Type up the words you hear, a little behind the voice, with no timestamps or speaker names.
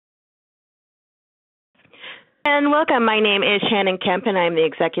And welcome. My name is Shannon Kemp, and I'm the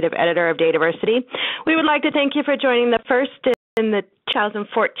Executive Editor of DataVersity. We would like to thank you for joining the first in the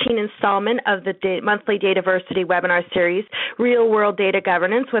 2014 installment of the monthly DataVersity webinar series, Real World Data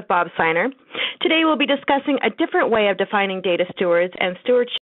Governance with Bob Seiner. Today we'll be discussing a different way of defining data stewards and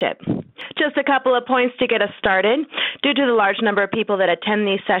stewardship. Just a couple of points to get us started. Due to the large number of people that attend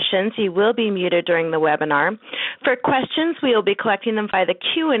these sessions, you will be muted during the webinar. For questions, we will be collecting them via the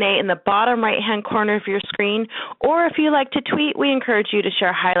Q&A in the bottom right-hand corner of your screen, or if you like to tweet, we encourage you to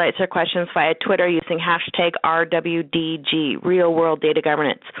share highlights or questions via Twitter using hashtag RWDG, Real World Data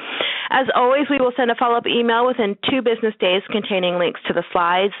Governance. As always, we will send a follow-up email within 2 business days containing links to the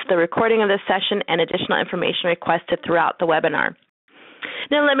slides, the recording of this session, and additional information requested throughout the webinar.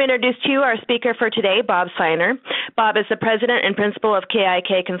 Now let me introduce to you our speaker for today, Bob Seiner. Bob is the President and Principal of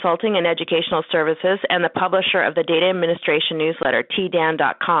KIK Consulting and Educational Services and the publisher of the Data Administration newsletter,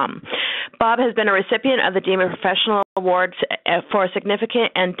 tdan.com. Bob has been a recipient of the Deemer Professional Awards for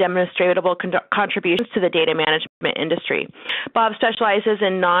significant and demonstrable contributions to the data management industry. Bob specializes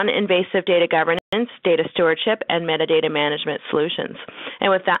in non-invasive data governance, data stewardship, and metadata management solutions. And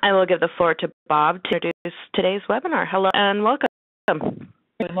with that, I will give the floor to Bob to introduce today's webinar. Hello and welcome. Thank you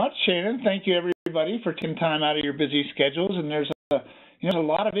very much, Shannon. Thank you, everybody, for taking time out of your busy schedules. And there's a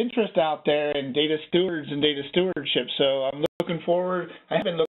lot of interest out there in data stewards and data stewardship. So I'm looking forward. I have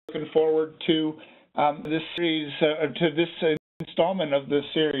been looking forward to this series, to this installment of this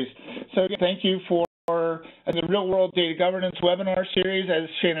series. So again, thank you for the Real World Data Governance webinar series. As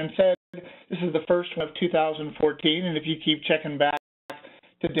Shannon said, this is the first one of 2014, and if you keep checking back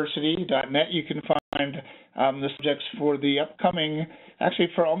to DataVersity.net, you can find the subjects for the upcoming, actually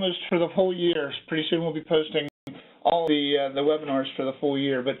for the whole year. Pretty soon we'll be posting all the webinars for the full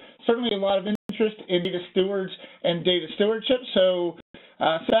year, but certainly a lot of interest in data stewards and data stewardship. So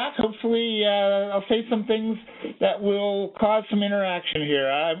Zach, hopefully I'll say some things that will cause some interaction here.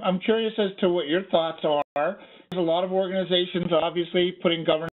 I'm curious as to what your thoughts are. There's a lot of organizations obviously putting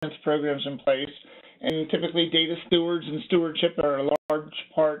governance programs in place, and typically data stewards and stewardship are a large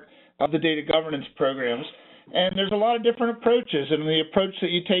part of the data governance programs. And there's a lot of different approaches, and the approach that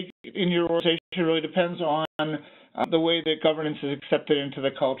you take in your organization really depends on the way that governance is accepted into the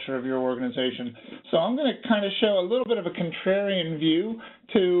culture of your organization. So I'm going to kind of show a little bit of a contrarian view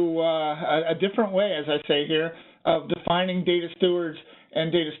to a different way, as I say here, of defining data stewards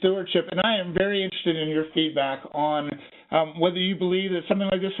and data stewardship. And I am very interested in your feedback on whether you believe that something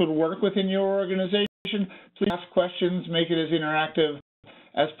like this would work within your organization. Please ask questions, make it as interactive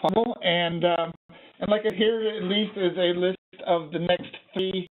as possible. And like here at least is a list of the next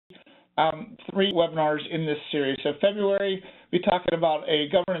three webinars in this series. So February, we're talking about a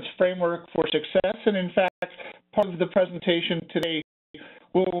governance framework for success, and in fact, part of the presentation today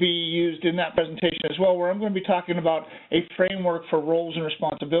will be used in that presentation as well, where I'm going to be talking about a framework for roles and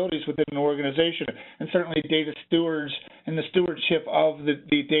responsibilities within an organization. And certainly data stewards and the stewardship of the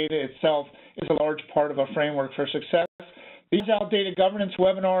data itself is a large part of a framework for success. The Agile Data Governance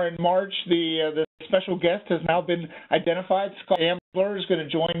webinar in March, the special guest has now been identified. Scott Ambler is going to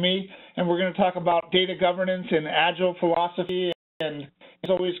join me, and we're going to talk about data governance and agile philosophy, and it's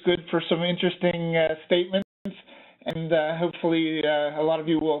always good for some interesting statements, and hopefully a lot of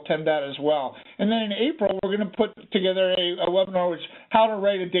you will attend that as well. And then in April, we're going to put together a webinar which is how to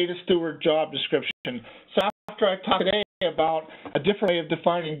write a data steward job description. So after I talk today about a different way of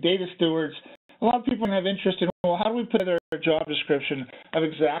defining data stewards, a lot of people have interest in, well, how do we put together a job description of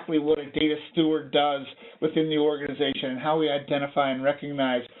exactly what a data steward does within the organization and how we identify and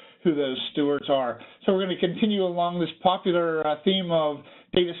recognize who those stewards are. So we're going to continue along this popular theme of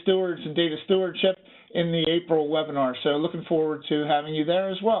data stewards and data stewardship in the April webinar. So looking forward to having you there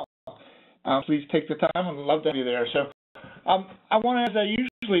as well. Please take the time. I'd love to have you there. So I want to, as I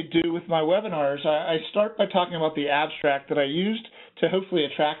usually do with my webinars, I start by talking about the abstract that I used to hopefully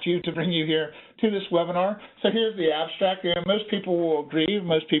attract you, to bring you here to this webinar. So here's the abstract. Most people will agree,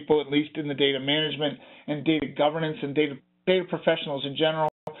 most people, at least in the data management and data governance and data professionals in general,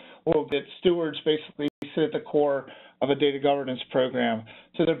 will that stewards basically sit at the core of a data governance program.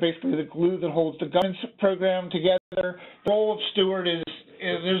 So they're basically the glue that holds the governance program together. The role of steward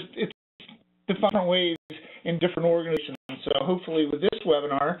it's different ways in different organizations. So hopefully with this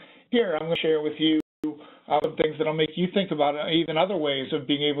webinar here, I'm going to share with you some things that will make you think about even other ways of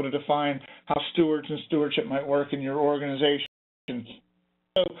being able to define how stewards and stewardship might work in your organization.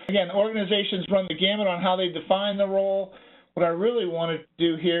 So again, organizations run the gamut on how they define the role. What I really wanted to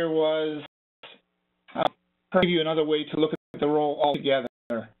do here was give you another way to look at the role altogether.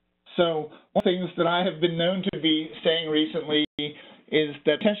 So one of the things that I have been known to be saying recently is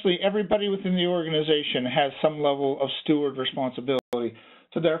that potentially everybody within the organization has some level of steward responsibility.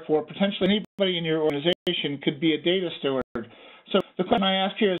 So therefore, potentially anybody in your organization could be a data steward. So the question I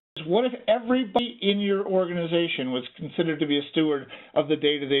ask here is, what if everybody in your organization was considered to be a steward of the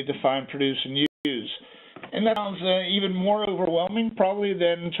data they define, produce, and use? And that sounds even more overwhelming probably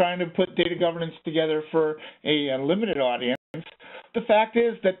than trying to put data governance together for a limited audience. The fact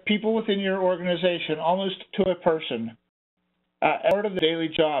is that people within your organization, almost to a person, as part of the daily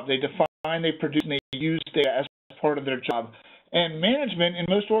job, they define, they produce, and they use data as part of their job. And management in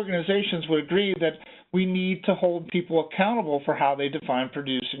most organizations would agree that we need to hold people accountable for how they define,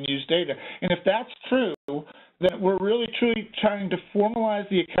 produce, and use data. And if that's true, then we're really truly trying to formalize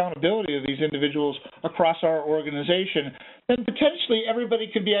the accountability of these individuals across our organization. Then potentially everybody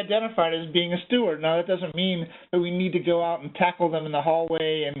could be identified as being a steward. Now, that doesn't mean that we need to go out and tackle them in the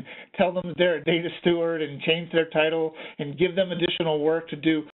hallway and tell them that they're a data steward and change their title and give them additional work to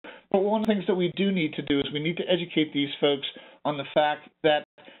do. But one of the things that we do need to do is we need to educate these folks on the fact that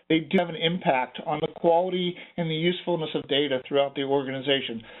they do have an impact on the quality and the usefulness of data throughout the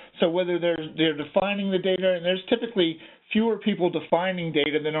organization. So whether they're defining the data, and there's typically fewer people defining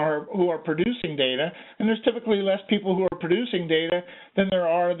data than who are producing data, and there's typically less people who are producing data than there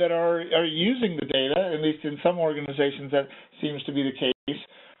are that are using the data, at least in some organizations that seems to be the case.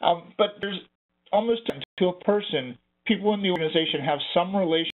 But there's almost to a person, people in the organization have some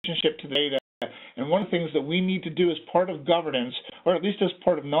relationship to the data. And one of the things that we need to do as part of governance, or at least as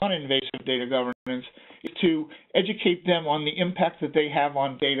part of non-invasive data governance, is to educate them on the impact that they have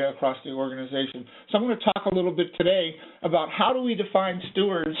on data across the organization. So I'm going to talk a little bit today about how do we define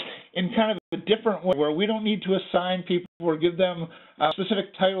stewards in kind of a different way, where we don't need to assign people or give them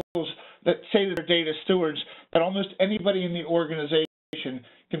specific titles that say that they're data stewards, that almost anybody in the organization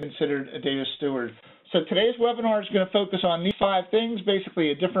can be considered a data steward. So today's webinar is going to focus on these 5 things,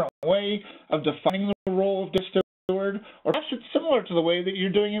 basically a different way of defining the role of data steward, or perhaps it's similar to the way that you're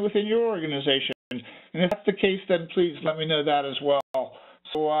doing it within your organization. And if that's the case, then please let me know that as well.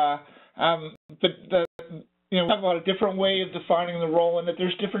 So, we have about a different way of defining the role, and that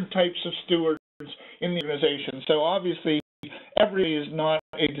there's different types of stewards in the organization. So obviously, everybody is not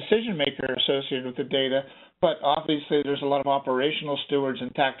a decision maker associated with the data, but obviously there's a lot of operational stewards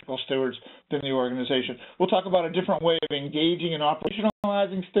and tactical stewards within the organization. We'll talk about a different way of engaging and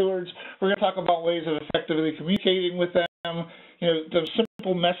operationalizing stewards. We're going to talk about ways of effectively communicating with them, the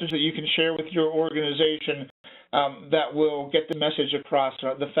simple message that you can share with your organization that will get the message across,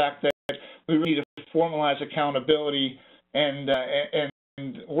 the fact that we really need to formalize accountability and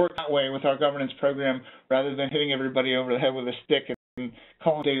work that way with our governance program rather than hitting everybody over the head with a stick and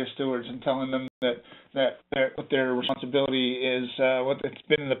calling data stewards and telling them that what their responsibility is, what it's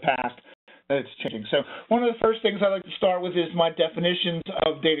been in the past, that it's changing. So one of the first things I like to start with is my definitions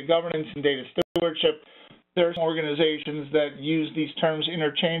of data governance and data stewardship. There are some organizations that use these terms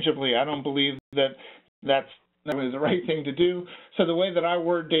interchangeably. I don't believe that that's really the right thing to do. So the way that I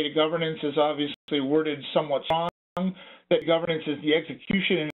word data governance is obviously worded somewhat strong. That governance is the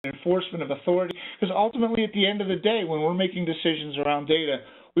execution and enforcement of authority, because ultimately at the end of the day, when we're making decisions around data,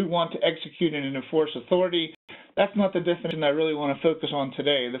 we want to execute and enforce authority. That's not the definition I really want to focus on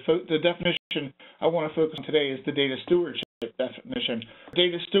today. The definition I want to focus on today is the data stewardship definition.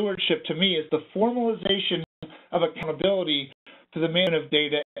 Data stewardship to me is the formalization of accountability to the management of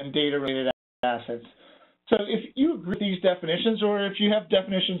data and data-related assets. So if you agree with these definitions, or if you have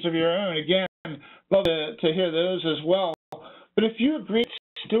definitions of your own, again, love to hear those as well. But if you agree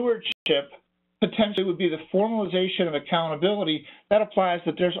stewardship potentially would be the formalization of accountability, that applies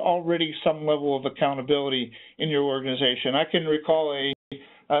that there's already some level of accountability in your organization. I can recall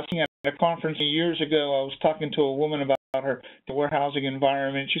at a conference years ago, I was talking to a woman about her warehousing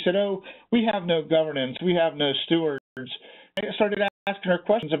environment. She said, "Oh, we have no governance, we have no stewards." I started asking her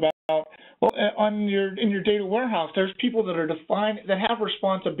questions about, well, in your data warehouse, there's people that have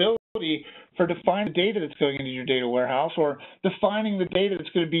responsibility for defining the data that's going into your data warehouse, or defining the data that's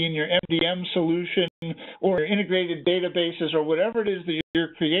going to be in your MDM solution or your integrated databases or whatever it is that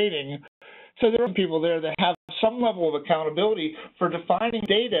you're creating. So there are people there that have some level of accountability for defining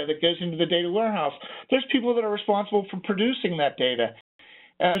data that goes into the data warehouse. There's people that are responsible for producing that data.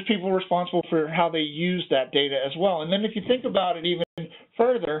 There's people responsible for how they use that data as well. And then if you think about it even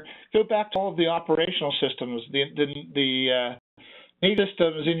further, go back to all of the operational systems, the data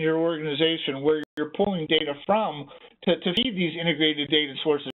systems in your organization where you're pulling data from to feed these integrated data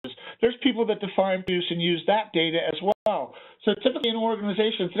sources. There's people that define, produce, and use that data as well. So typically in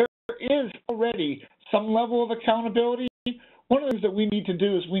organizations, there is already some level of accountability. One of the things that we need to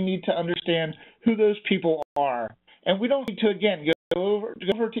do is we need to understand who those people are. And we don't need to, again, go go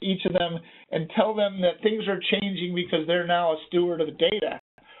over to each of them and tell them that things are changing because they're now a steward of the data.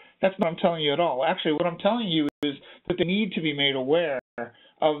 That's not what I'm telling you at all. Actually, what I'm telling you is that they need to be made aware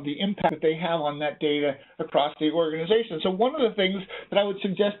of the impact that they have on that data across the organization. So one of the things that I would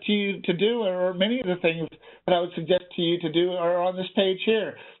suggest to you to do, or many of the things that I would suggest to you to do, are on this page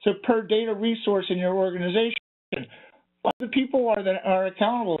here. So per data resource in your organization, what the people are that are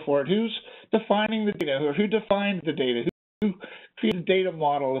accountable for it? Who's defining the data? Or who defined the data? Who created a data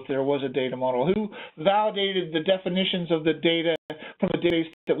model, if there was a data model? Who validated the definitions of the data from a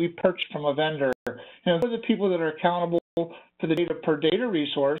database that we purchased from a vendor? Who are the people that are accountable for the data per data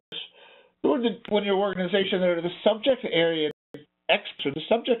resource? Who are when your organization that are the subject area experts, or the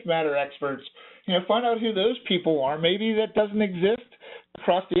subject matter experts? Find out who those people are. Maybe that doesn't exist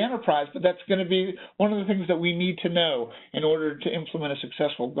across the enterprise, but that's going to be one of the things that we need to know in order to implement a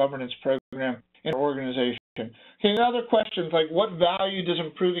successful governance program in our organization. Okay, other questions like what value does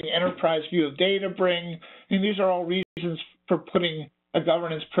improving enterprise view of data bring? These are all reasons for putting a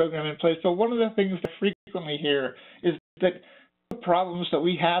governance program in place. But one of the things that I frequently hear is that the problems that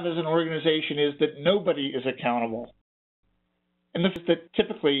we have as an organization is that nobody is accountable. And this is that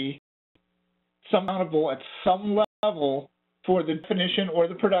typically accountable at some level for the definition or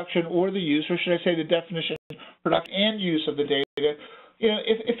the production or the use, or should I say the definition, production, and use of the data.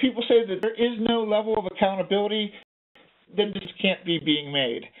 If people say that there is no level of accountability, then this can't be being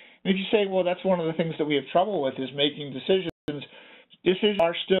made. And if you say, well, that's one of the things that we have trouble with is making decisions, decisions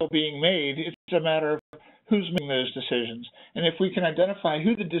are still being made. It's a matter of who's making those decisions. And if we can identify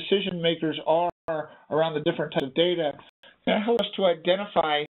who the decision makers are around the different types of data, that helps us to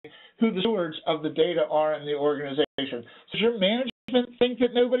identify who the stewards of the data are in the organization. Does your management think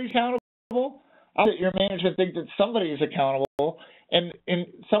that nobody's accountable? I'll bet your management think that somebody is accountable, and in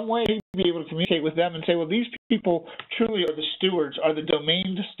some way be able to communicate with them and say, well, these people truly are the stewards, are the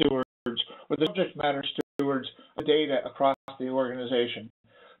domain stewards, or the subject matter stewards of data across the organization.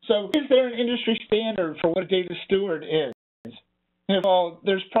 So is there an industry standard for what a data steward is? Well,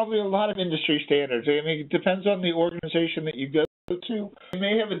 there's probably a lot of industry standards. I mean, it depends on the organization that you go to. You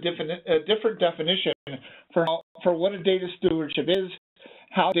may have a different definition for what a data stewardship is,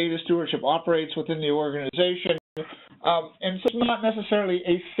 how data stewardship operates within the organization, and so it's not necessarily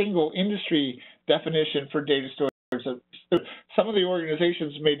a single industry definition for data stewards. Some of the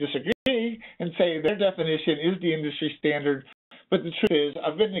organizations may disagree and say their definition is the industry standard, but the truth is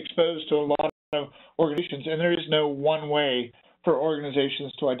I've been exposed to a lot of organizations, and there is no one way for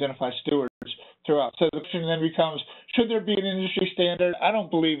organizations to identify stewards throughout. So the question then becomes, should there be an industry standard? I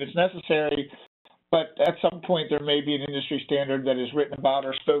don't believe it's necessary, but at some point there may be an industry standard that is written about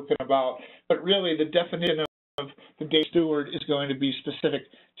or spoken about, but really the definition of the data steward is going to be specific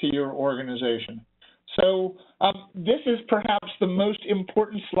to your organization. So this is perhaps the most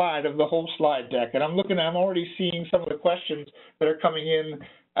important slide of the whole slide deck, and I'm already seeing some of the questions that are coming in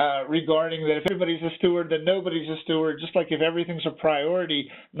regarding that if everybody's a steward, then nobody's a steward, just like if everything's a priority,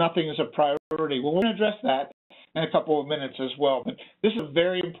 nothing is a priority. Well, we're going to address that in a couple of minutes as well, but this is a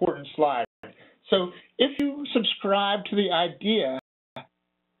very important slide. So if you subscribe to the idea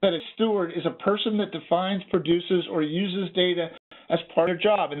that a steward is a person that defines, produces, or uses data as part of their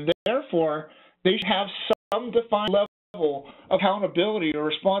job, and therefore they should have some defined level of accountability or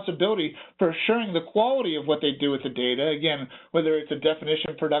responsibility for assuring the quality of what they do with the data, again, whether it's a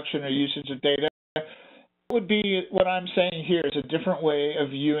definition, production, or usage of data, would be what I'm saying here is a different way of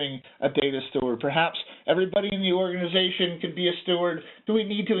viewing a data steward. Perhaps everybody in the organization could be a steward. Do we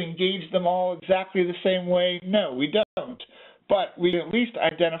need to engage them all exactly the same way? No, we don't. But we at least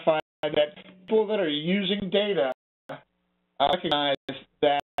identify that people that are using data recognize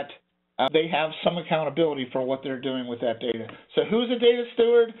that they have some accountability for what they're doing with that data. So who's a data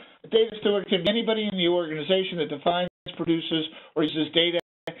steward? A data steward can be anybody in the organization that defines, produces, or uses data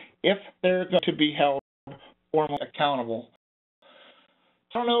if they're going to be held formally accountable.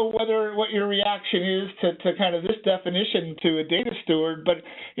 I don't know what your reaction is to kind of this definition to a data steward, but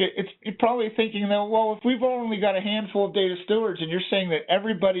you're probably thinking, well, if we've only got a handful of data stewards and you're saying that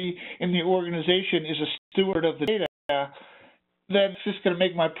everybody in the organization is a steward of the data, then it's just going to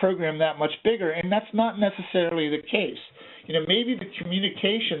make my program that much bigger, and that's not necessarily the case. Maybe the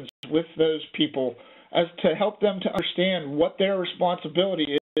communications with those people as to help them to understand what their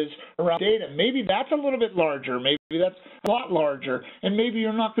responsibility is around data. Maybe that's a little bit larger. Maybe that's a lot larger. And maybe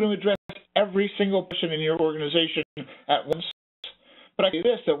you're not going to address every single person in your organization at once. But I say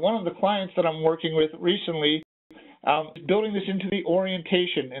this, that one of the clients that I'm working with recently is building this into the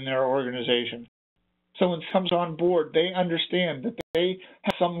orientation in their organization. So when it comes on board, they understand that they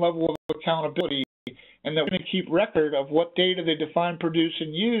have some level of accountability and that we're going to keep record of what data they define, produce,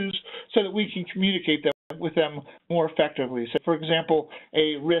 and use so that we can communicate with them more effectively. So, for example,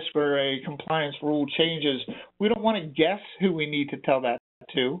 a risk or a compliance rule changes, we don't want to guess who we need to tell that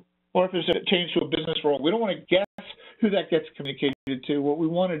to, or if there's a change to a business rule, we don't want to guess who that gets communicated to. What we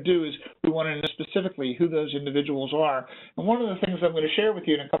want to do is we want to know specifically who those individuals are. And one of the things I'm going to share with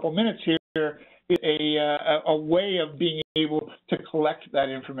you in a couple minutes here is a way of being able to collect that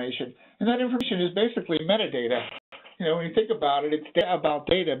information. And that information is basically metadata. You know, when you think about it, it's data about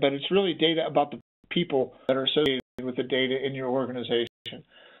data, but it's really data about the people that are associated with the data in your organization.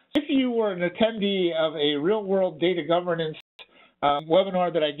 If you were an attendee of a real-world data governance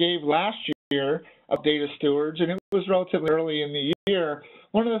webinar that I gave last year of Data Stewards, and it was relatively early in the year,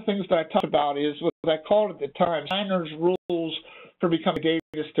 one of the things that I talked about is what I called at the time Seiner's rules for becoming a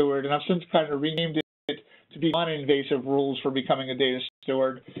data steward, and I've since kind of renamed it to be non-invasive rules for becoming a data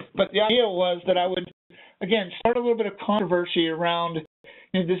steward. But the idea was that I would, again, start a little bit of controversy around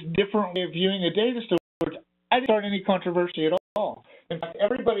this different way of viewing a data steward. I didn't start any controversy at all. In fact,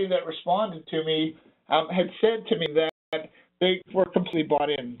 everybody that responded to me had said to me that they were completely bought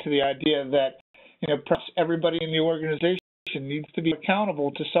into the idea that, perhaps everybody in the organization needs to be accountable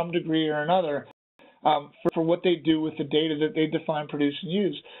to some degree or another for what they do with the data that they define, produce, and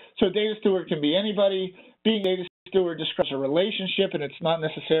use. So a data steward can be anybody. Being a data steward describes a relationship, and it's not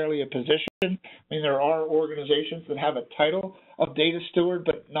necessarily a position. I mean, there are organizations that have a title of data steward,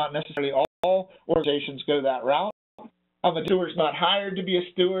 but not necessarily all organizations go that route. A steward's not hired to be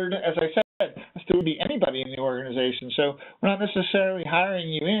a steward. As I said, a steward would be anybody in the organization. So we're not necessarily hiring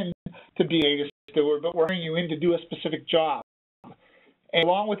you in to be a data steward, but we're hiring you in to do a specific job. And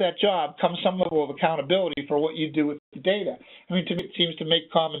along with that job comes some level of accountability for what you do with the data. I mean, to me, it seems to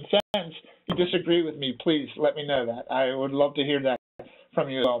make common sense. If you disagree with me, please let me know that. I would love to hear that from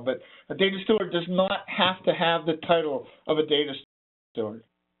you as well. But a data steward does not have to have the title of a data steward.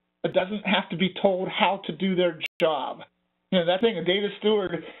 It doesn't have to be told how to do their job. That thing, a data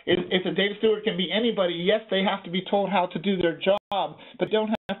steward, if a data steward can be anybody, yes, they have to be told how to do their job, but don't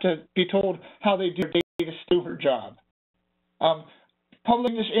have to be told how they do their data steward job. And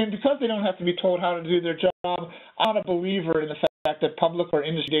because they don't have to be told how to do their job, I'm not a believer in the fact that public or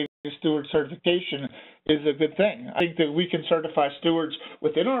industry data steward certification is a good thing. I think that we can certify stewards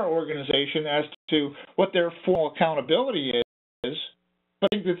within our organization as to what their formal accountability is. But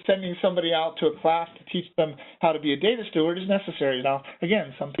I think that sending somebody out to a class to teach them how to be a data steward is necessary. Now,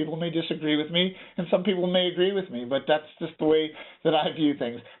 again, some people may disagree with me, and some people may agree with me, but that's just the way that I view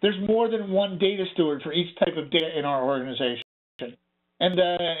things. There's more than one data steward for each type of data in our organization.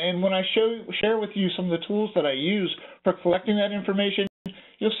 And when I share with you some of the tools that I use for collecting that information,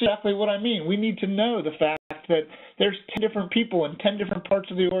 you'll see exactly what I mean. We need to know the fact that there's 10 different people in 10 different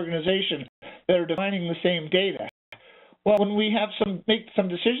parts of the organization that are defining the same data. Well, when we make some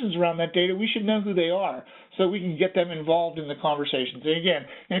decisions around that data, we should know who they are so we can get them involved in the conversations. And again,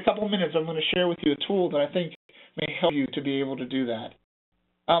 in a couple of minutes, I'm going to share with you a tool that I think may help you to be able to do that.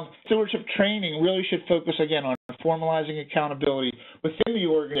 Stewardship training really should focus, again, on formalizing accountability within the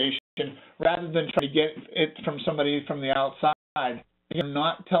organization rather than trying to get it from somebody from the outside. Again,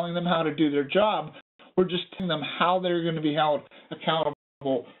 not telling them how to do their job. We're just telling them how they're going to be held accountable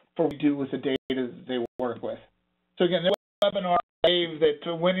for what we do with the data that they work with. So again, the webinar I gave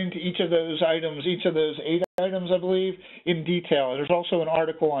that went into each of those items, each of those 8 items, I believe, in detail. There's also an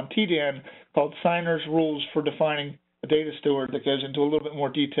article on TDAN called Seiner's Rules for Defining a Data Steward that goes into a little bit more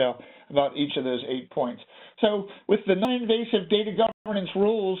detail about each of those 8 points. So with the non-invasive data governance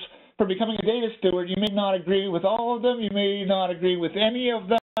rules for becoming a data steward, you may not agree with all of them. You may not agree with any of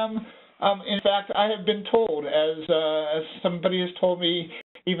them. In fact, I have been told, as somebody has told me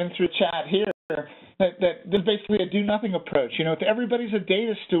even through chat here, that there's basically a do-nothing approach. If everybody's a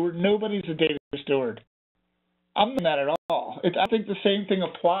data steward, nobody's a data steward. I'm not at all. I think the same thing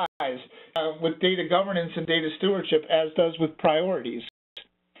applies with data governance and data stewardship as does with priorities.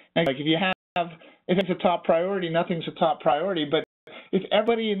 Like if it's a top priority, nothing's a top priority. But if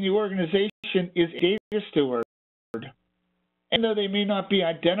everybody in the organization is a data steward, and though they may not be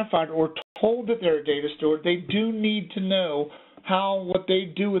identified or told that they're a data steward, they do need to know how what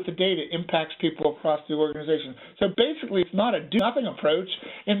they do with the data impacts people across the organization. So basically, it's not a do-nothing approach.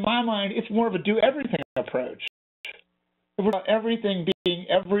 In my mind, it's more of a do-everything approach. If we're about everything being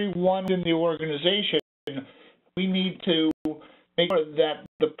everyone in the organization, we need to make sure that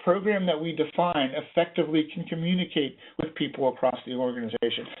the program that we define effectively can communicate with people across the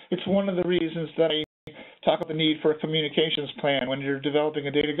organization. It's one of the reasons that I talk about the need for a communications plan when you're developing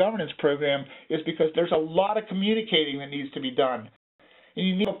a data governance program, is because there's a lot of communicating that needs to be done. And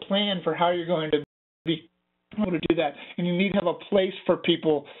you need a plan for how you're going to be able to do that, and you need to have a place for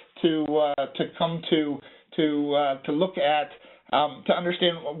people to come to look at, to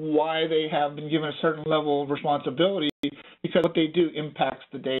understand why they have been given a certain level of responsibility, because what they do impacts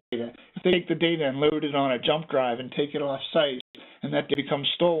the data. If they take the data and load it on a jump drive and take it off site, and that data becomes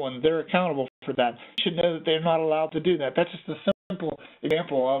stolen, they're accountable for that. You should know that they're not allowed to do that. That's just a simple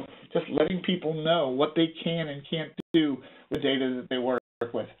example of just letting people know what they can and can't do with the data that they work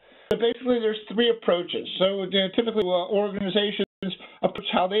with. So basically, there's three approaches. So typically, organizations approach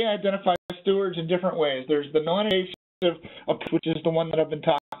how they identify stewards in different ways. There's the non-invasive approach, which is the one that I've been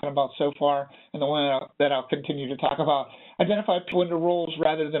talking about so far, and the one that I'll continue to talk about. Identify people into roles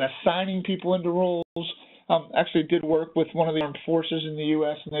rather than assigning people into roles. Actually did work with one of the armed forces in the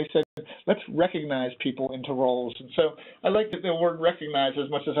U.S., and they said, let's recognize people into roles. And so I like the word recognize as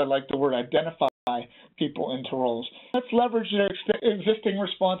much as I like the word identify people into roles. Let's leverage their existing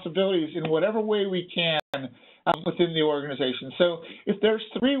responsibilities in whatever way we can within the organization. So if there's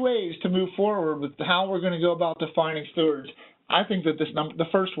three ways to move forward with how we're going to go about defining stewards, I think that the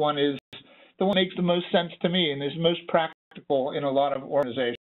first one is the one that makes the most sense to me and is most practical in a lot of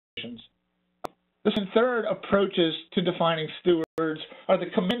organizations. The third approaches to defining stewards are the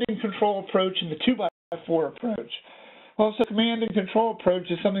command and control approach and the 2x4 approach. Well, so command and control approach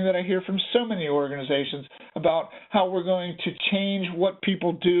is something that I hear from so many organizations about how we're going to change what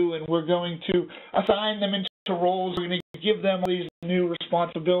people do, and we're going to assign them into roles, we're going to give them these new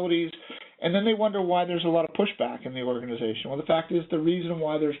responsibilities, and then they wonder why there's a lot of pushback in the organization. Well, the fact is the reason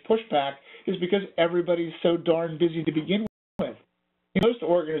why there's pushback is because everybody's so darn busy to begin with. In most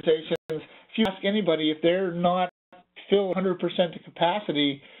organizations, if you ask anybody if they're not filled 100% to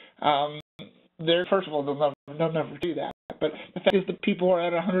capacity, first of all, they'll never do that. But the fact is that people are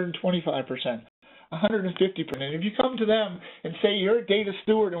at 125%, 150%. And if you come to them and say, you're a data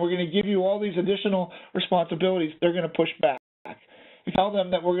steward and we're going to give you all these additional responsibilities, they're going to push back. If you tell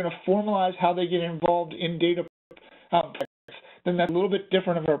them that we're going to formalize how they get involved in data practice, then that's a little bit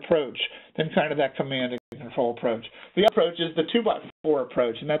different of an approach than kind of that command and control approach. The other approach is the 2x4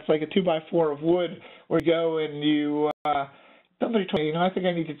 approach, and that's like a 2x4 of wood where you go and you, somebody told me, I think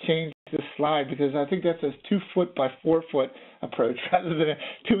I need to change this slide because I think that's a 2-foot by 4-foot approach rather than a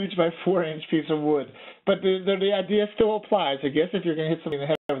 2-inch by 4-inch piece of wood. But the idea still applies. I guess if you're going to hit something in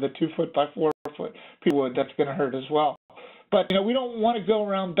the head with a 2-foot by 4-foot piece of wood, that's going to hurt as well. But we don't want to go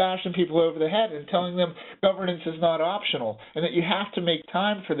around bashing people over the head and telling them governance is not optional and that you have to make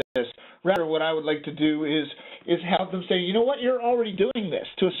time for this. Rather, what I would like to do is have them say, you know what, you're already doing this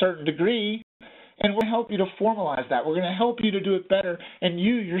to a certain degree, and we're going to help you to formalize that. We're going to help you to do it better, and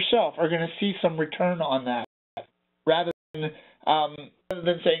you yourself are going to see some return on that. Rather than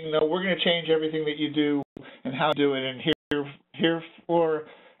saying, no, we're going to change everything that you do and how you do it, and here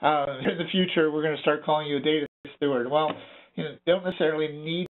in the future, we're going to start calling you a data steward. Well, don't necessarily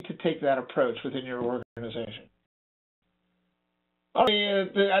need to take that approach within your organization.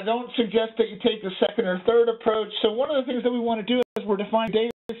 I don't suggest that you take the second or third approach. So one of the things that we want to do as we're defining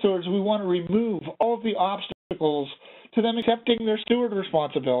data stewards, we want to remove all of the obstacles to them accepting their steward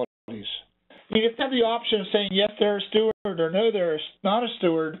responsibilities. If you have the option of saying, yes, they're a steward, or no, they're not a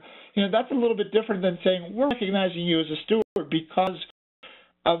steward, that's a little bit different than saying, we're recognizing you as a steward because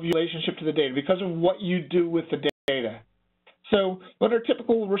of your relationship to the data, because of what you do with the data. So what are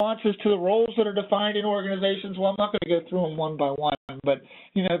typical responses to the roles that are defined in organizations? Well, I'm not going to go through them one by one, but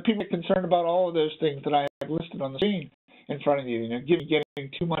people are concerned about all of those things that I have listed on the screen in front of you.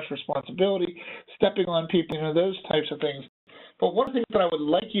 Getting too much responsibility, stepping on people, those types of things. But one of the things that I would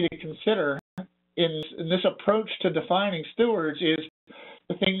like you to consider in this approach to defining stewards is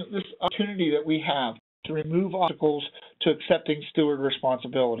this opportunity that we have to remove obstacles to accepting steward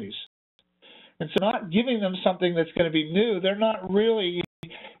responsibilities. And so not giving them something that's going to be new, they're not really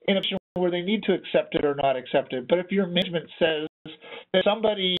in a position where they need to accept it or not accept it. But if your management says that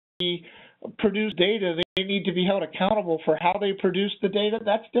somebody produced data, they need to be held accountable for how they produced the data,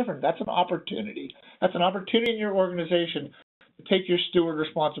 that's different. That's an opportunity. That's an opportunity in your organization to take your steward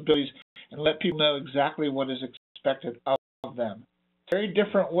responsibilities and let people know exactly what is expected of them. Very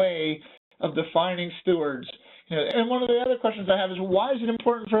different way of defining stewards. And one of the other questions I have is, why is it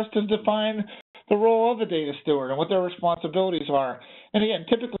important for us to define the role of a data steward and what their responsibilities are? And again,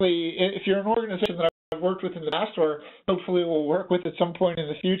 typically, if you're an organization that I've worked with in the past or hopefully will work with at some point in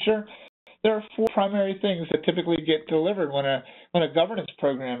the future, there are 4 primary things that typically get delivered when a governance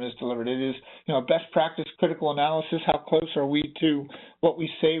program is delivered. It is, best practice critical analysis. How close are we to what we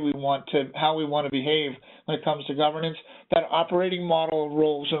say we want to, how we want to behave when it comes to governance? That operating model of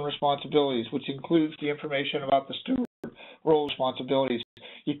roles and responsibilities, which includes the information about the steward role responsibilities.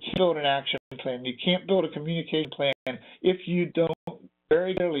 You can't build an action plan. You can't build a communication plan if you don't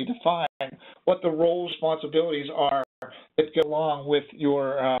very clearly define what the role responsibilities are that go along with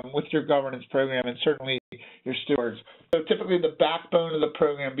your governance program and certainly your stewards. So typically the backbone of the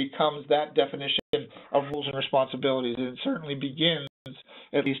program becomes that definition of roles and responsibilities, and it certainly begins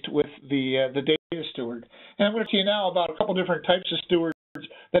at least with the data steward. And I'm going to tell you now about a couple different types of stewards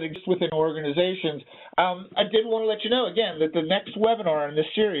that exist within organizations. I did want to let you know again that the next webinar in this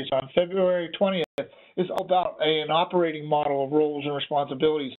series on February 20th is all about an operating model of roles and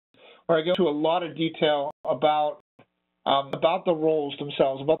responsibilities, where I go into a lot of detail about the roles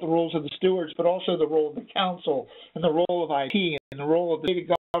themselves, about the roles of the stewards, but also the role of the council and the role of IT and the role of the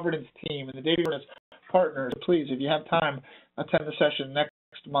data governance team and the data governance partners. Please, if you have time, attend the session next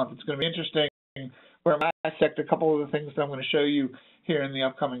month. It's going to be interesting, where I dissect a couple of the things that I'm going to show you here in the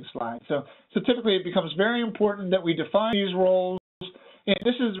upcoming slides. So typically it becomes very important that we define these roles, and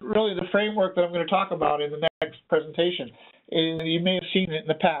this is really the framework that I'm going to talk about in the next presentation. And you may have seen it in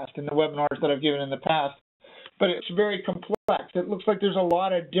the past, in the webinars that I've given in the past, but it's very complex. It looks like there's a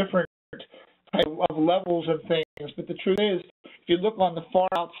lot of different type of levels of things, but the truth is, if you look on the far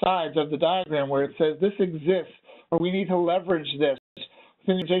outsides of the diagram where it says this exists, or we need to leverage this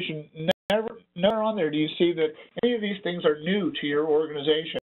within the organization, never on there do you see that any of these things are new to your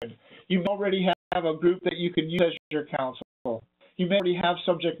organization. You already have a group that you can use as your council. You may already have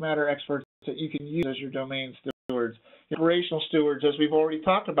subject matter experts that you can use as your domain stewards. Operational stewards, as we've already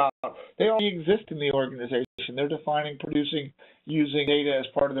talked about, they already exist in the organization. They're defining, producing, using data as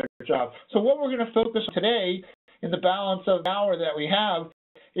part of their job. So what we're going to focus on today in the balance of the hour that we have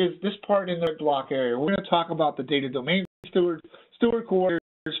is this part in the block area. We're going to talk about the data domain stewards, steward coordinators,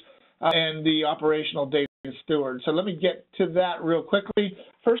 and the operational data steward. So let me get to that real quickly.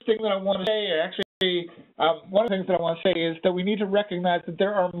 First thing that I want to say, one of the things that I want to say is that we need to recognize that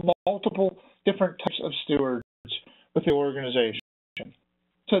there are multiple different types of stewards within the organization.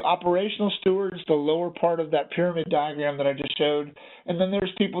 So operational stewards, the lower part of that pyramid diagram that I just showed, and then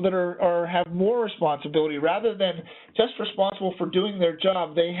there's people that have more responsibility. Rather than just responsible for doing their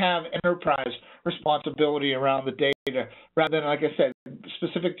job, they have enterprise responsibility around the data, rather than, like I said,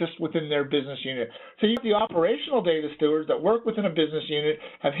 specific just within their business unit. So you have the operational data stewards that work within a business unit,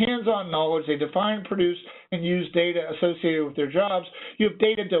 have hands-on knowledge, they define, produce, and use data associated with their jobs. You have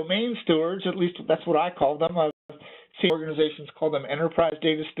data domain stewards, at least that's what I call them. Organizations call them enterprise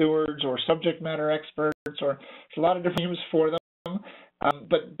data stewards or subject matter experts, or there's a lot of different names for them.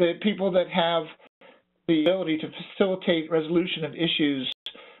 But the people that have the ability to facilitate resolution of issues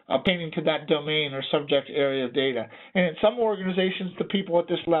pertaining to that domain or subject area of data. And in some organizations, the people at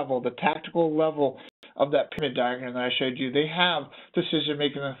this level, the tactical level of that pyramid diagram that I showed you, they have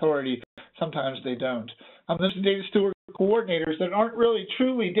decision-making authority. Sometimes they don't. There's the data steward coordinators that aren't really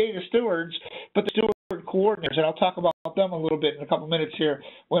truly data stewards, but the steward coordinators, and I'll talk about them a little bit in a couple minutes here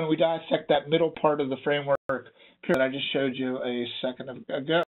when we dissect that middle part of the framework that I just showed you a second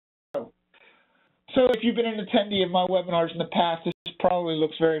ago. So if you've been an attendee of my webinars in the past, this probably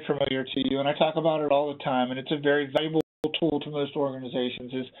looks very familiar to you, and I talk about it all the time, and it's a very valuable tool to most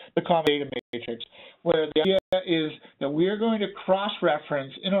organizations, is the common data matrix, where the idea is that we are going to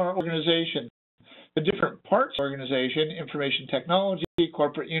cross-reference in our organization the different parts of the organization, information technology,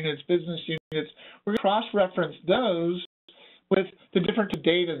 corporate units, business units. We're going to cross-reference those with the different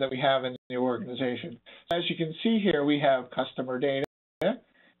data that we have in the organization. As you can see here, we have customer data, the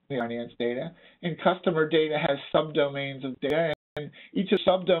finance data, and customer data has subdomains of data, and each of the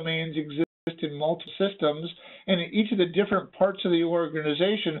subdomains exists in multiple systems, and in each of the different parts of the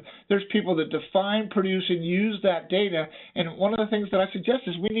organization, there's people that define, produce, and use that data, and one of the things that I suggest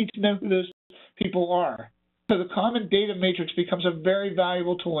is we need to know who those people are. So the common data matrix becomes a very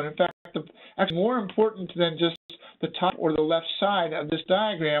valuable tool, and in fact, actually more important than just the top or the left side of this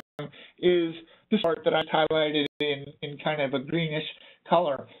diagram is this part that I highlighted in kind of a greenish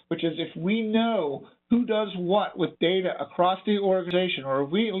color, which is if we know who does what with data across the organization, or if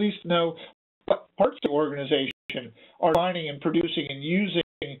we at least know what parts of the organization are finding and producing and using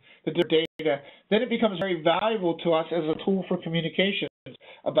the data, then it becomes very valuable to us as a tool for communication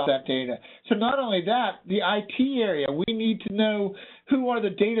about that data. So not only that, the IT area, we need to know who are the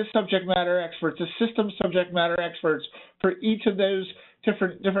data subject matter experts, the system subject matter experts for each of those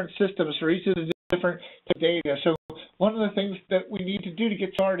different systems, for each of the different data. So one of the things that we need to do to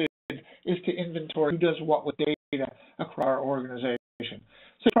get started is to inventory who does what with data across our organization.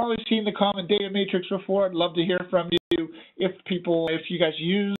 So you've probably seen the common data matrix before. I'd love to hear from you if you guys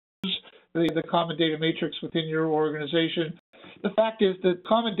use the common data matrix within your organization. The fact is that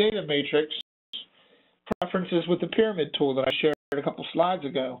common data matrix preferences with the pyramid tool that I shared a couple slides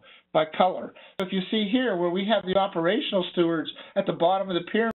ago by color. So if you see here where we have the operational stewards at the bottom of the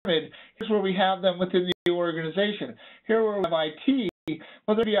pyramid, here's where we have them within the organization. Here where we have IT,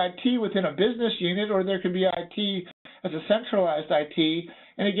 well, there could be IT within a business unit, or there could be IT as a centralized IT.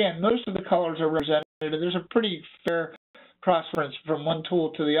 And again, most of the colors are represented. There's a pretty fair cross-reference from one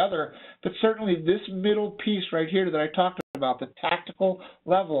tool to the other, but certainly this middle piece right here that I talked about, the tactical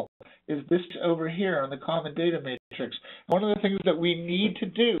level, is this over here on the common data matrix. One of the things that we need to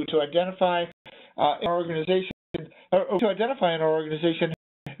do to identify in our organization,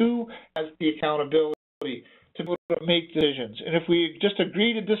 who has the accountability to be able to make decisions. And if we just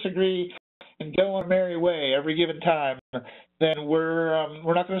agree to disagree and go on our merry way every given time, then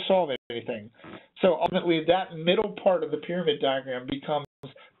we're not going to solve anything. So ultimately, that middle part of the pyramid diagram becomes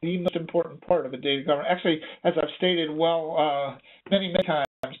the most important part of the data governance. Actually, as I've stated many times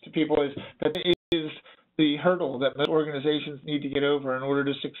to people, is that it is the hurdle that most organizations need to get over in order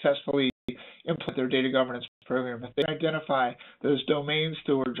to successfully implement their data governance program. If they identify those domain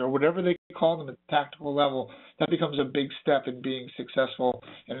stewards, or whatever they call them at the tactical level, that becomes a big step in being successful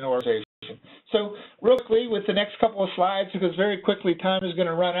in an organization. So real quickly, with the next couple of slides, because very quickly time is going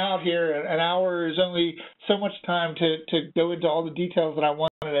to run out here. An hour is only so much time to go into all the details that I wanted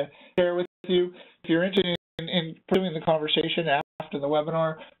to share with you. If you're interested in pursuing the conversation after the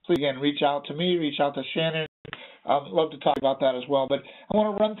webinar, please again reach out to me, reach out to Shannon. I'd love to talk about that as well. But I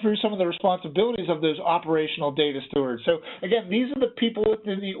want to run through some of the responsibilities of those operational data stewards. So again, these are the people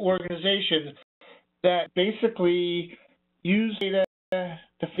within the organization that basically use data,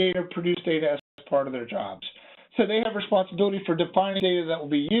 produce data as part of their jobs. So they have responsibility for defining data that will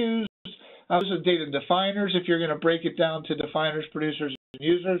be used. Those are data definers, if you're going to break it down to definers, producers, and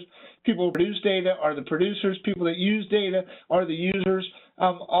users. People who produce data are the producers. People that use data are the users.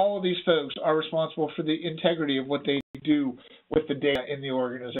 All of these folks are responsible for the integrity of what they do with the data in the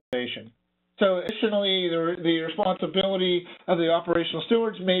organization. So additionally, the responsibility of the operational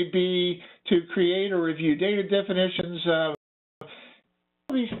stewards may be to create or review data definitions.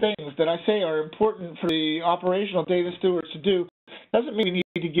 These things that I say are important for the operational data stewards to do doesn't mean we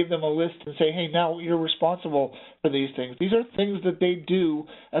need to give them a list and say, hey, now you're responsible for these things. These are things that they do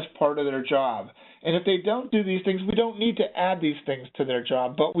as part of their job. And if they don't do these things, we don't need to add these things to their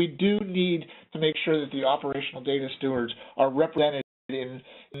job, but we do need to make sure that the operational data stewards are represented in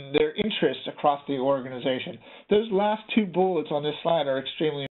their interests across the organization. Those last two bullets on this slide are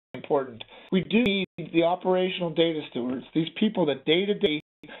extremely important. We do need the operational data stewards, these people that day-to-day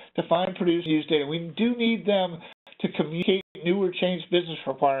define, produce, use data. We do need them to communicate new or changed business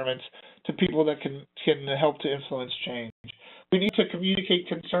requirements to people that can help to influence change. We need to communicate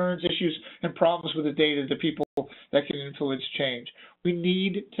concerns, issues, and problems with the data to people that can influence change. We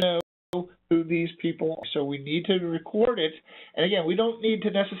need to know who these people are, so we need to record it. And again, we don't need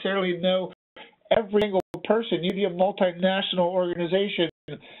to necessarily know every single person. You need a multinational organization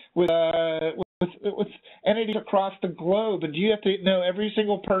with entities across the globe, and do you have to know every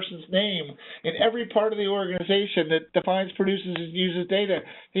single person's name in every part of the organization that defines, produces, and uses data?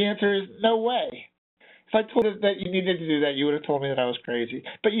 The answer is no way. If I told you that you needed to do that, you would have told me that I was crazy.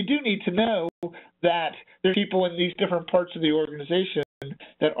 But you do need to know that there are people in these different parts of the organization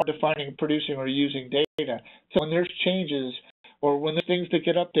that are defining, producing, or using data. So when there's changes or when there's things that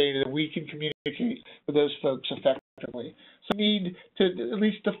get updated, we can communicate with those folks effectively. So we need to at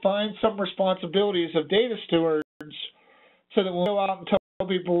least define some responsibilities of data stewards so that we'll go out and tell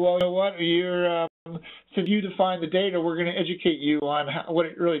people, well, you know what, since you define the data, we're going to educate you on what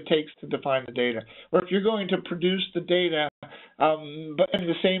it really takes to define the data. Or if you're going to produce the data, but in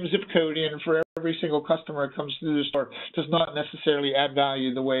the same zip code in for every single customer that comes through the store, does not necessarily add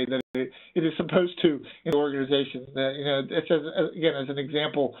value the way that it is supposed to in the organization. It says, again, as an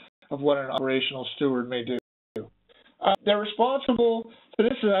example of what an operational steward may do. They're responsible,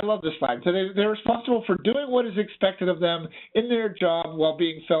 I love this slide. So they're responsible for doing what is expected of them in their job while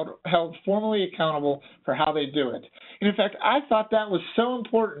being held formally accountable for how they do it. And in fact, I thought that was so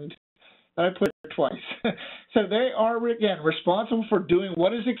important that I put it twice. So they are, again, responsible for doing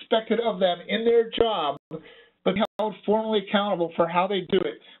what is expected of them in their job, but held formally accountable for how they do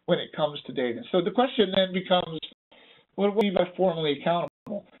it when it comes to data. So the question then becomes, what do we mean by formally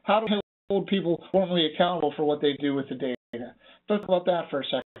accountable? How do we hold people formally accountable for what they do with the data? Let's talk about that for a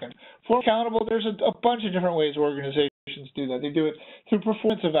second. Formally accountable, there's a bunch of different ways organizations do that. They do it through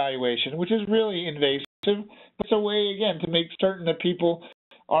performance evaluation, which is really invasive. It's a way, again, to make certain that people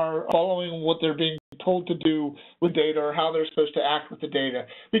are following what they're being told to do with data or how they're supposed to act with the data.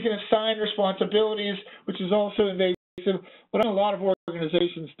 We can assign responsibilities, which is also invasive. What a lot of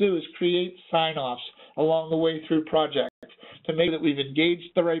organizations do is create sign-offs along the way through projects. to make sure that we've engaged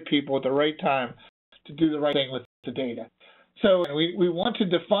the right people at the right time to do the right thing with the data. So we want to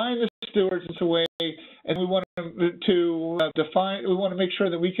define the stewards in a way, and we want we want to make sure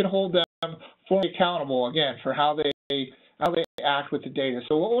that we can hold them formally accountable, again, for how they act with the data.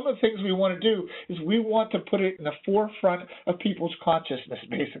 So one of the things we want to do is we want to put it in the forefront of people's consciousness,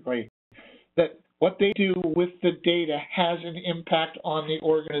 basically, that what they do with the data has an impact on the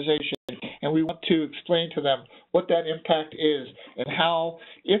organization, and we want to explain to them what that impact is and how,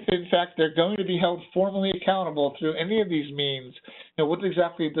 if in fact they're going to be held formally accountable through any of these means, what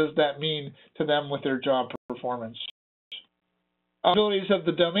exactly does that mean to them with their job performance. Abilities of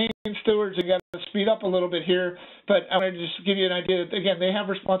the domain stewards, I got to speed up a little bit here, but I want to just give you an idea that, again, they have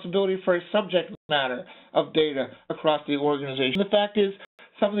responsibility for a subject matter of data across the organization. The fact is,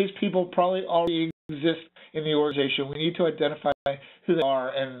 some of these people probably already exist in the organization. We need to identify who they are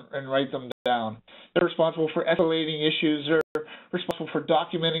and write them down. They're responsible for escalating issues. They're responsible for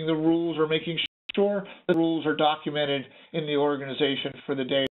documenting the rules or making sure the rules are documented in the organization for the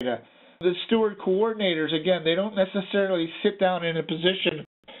data. The steward coordinators, again, they don't necessarily sit down in a position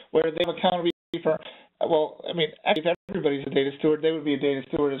where they have accountability for, well, I mean, if everybody's a data steward, they would be a data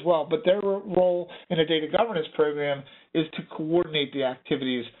steward as well. But their role in a data governance program is to coordinate the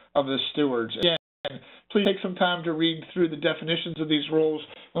activities of the stewards. Again, please take some time to read through the definitions of these roles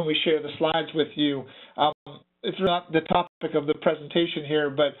when we share the slides with you. It's not the topic of the presentation here,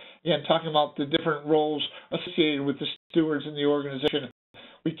 but again, talking about the different roles associated with the stewards in the organization.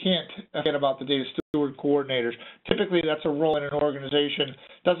 We can't forget about the data steward coordinators. Typically, that's a role in an organization.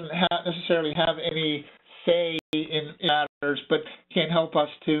 Doesn't necessarily have any say in matters, but can help us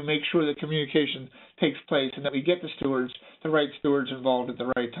to make sure that communication takes place and that we get the right stewards involved at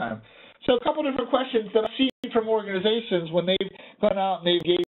the right time. So a couple different questions that I see from organizations when they've gone out and they've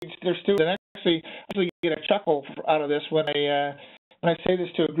engaged their stewards, and actually get a chuckle out of this when I say this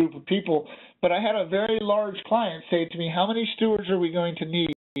to a group of people, but I had a very large client say to me, how many stewards are we going to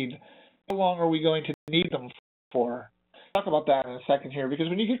need? How long are we going to need them for? I'll talk about that in a second here, because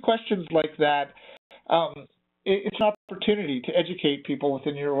when you get questions like that, it's an opportunity to educate people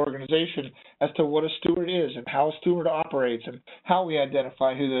within your organization as to what a steward is and how a steward operates and how we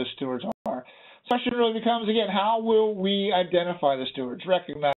identify who those stewards are. The question really becomes, again, how will we identify the stewards,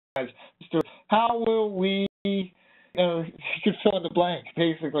 recognize the stewards? How will we, you could fill in the blank,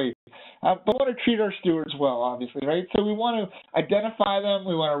 basically. But we want to treat our stewards well, obviously, right? So we want to identify them.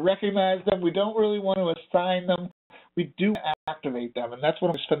 We want to recognize them. We don't really want to assign them. We do activate them, and that's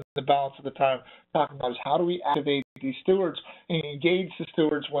what I'm spending the balance of the time talking about, is how do we activate these stewards and engage the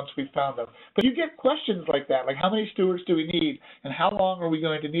stewards once we've found them. But you get questions like that, like how many stewards do we need and how long are we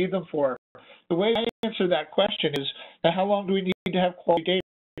going to need them for? The way I answer that question is, how long do we need to have quality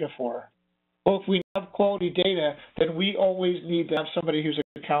data for? Well, if we have quality data, then we always need to have somebody who's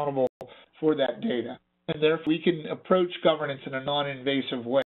accountable for that data. And therefore, we can approach governance in a non-invasive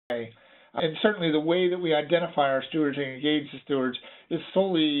way. And certainly the way that we identify our stewards and engage the stewards is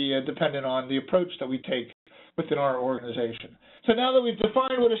solely dependent on the approach that we take within our organization. So now that we've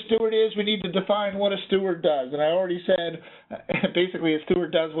defined what a steward is, we need to define what a steward does. And I already said, basically, a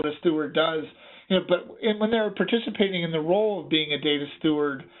steward does what a steward does. But when they're participating in the role of being a data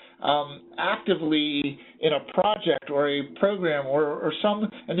steward, actively in a project or a program or some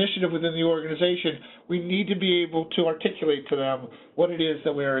initiative within the organization, we need to be able to articulate to them what it is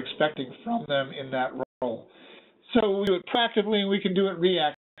that we are expecting from them in that role. So we do it proactively and we can do it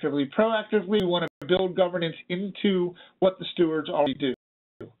reactively. Proactively, we want to build governance into what the stewards already do.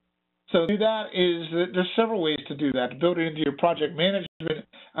 So to do that there's several ways to do that, to build it into your project management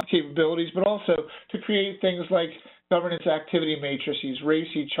capabilities, but also to create things like governance activity matrices,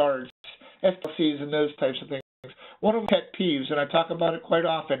 RACI charts, SLCs, and those types of things. One of my pet peeves, and I talk about it quite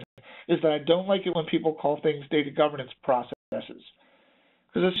often, is that I don't like it when people call things data governance processes.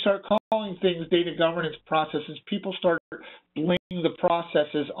 Because if you start calling things data governance processes, people start blaming the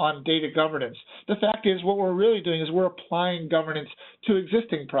processes on data governance. The fact is, what we're really doing is we're applying governance to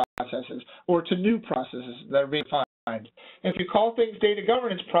existing processes or to new processes that are being defined. And if you call things data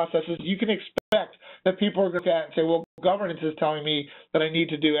governance processes, you can expect that people are going to look at it and say, well, governance is telling me that I need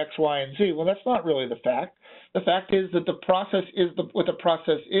to do X, Y, and Z. Well, that's not really the fact. The fact is that the process is what the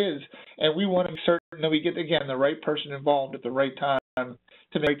process is, and we want to be certain that we get, again, the right person involved at the right time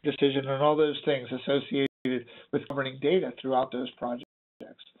to make a decision on all those things associated with governing data throughout those projects.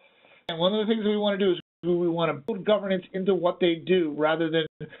 And one of the things we want to do is we want to build governance into what they do rather than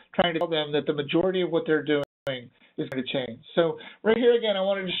trying to tell them that the majority of what they're doing is going to change. So right here again, I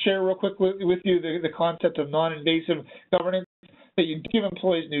wanted to share real quick with you the concept of non-invasive governance. that you give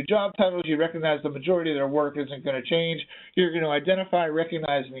employees new job titles, you recognize the majority of their work isn't going to change, you're going to identify,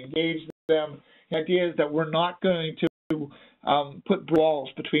 recognize, and engage them. The idea is that we're not going to put walls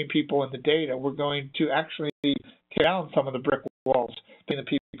between people and the data. We're going to actually tear down some of the brick walls between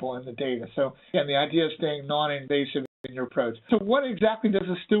the people and the data. So, again, the idea is staying non-invasive in your approach. So what exactly does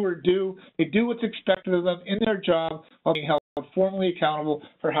a steward do? They do what's expected of them in their job while being held formally accountable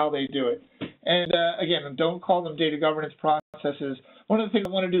for how they do it. And again, don't call them data governance processes. One of the things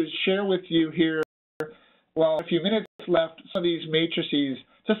I want to do is share with you here, well, a few minutes left, some of these matrices,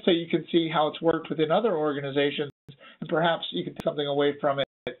 just so you can see how it's worked within other organizations, and perhaps you can take something away from it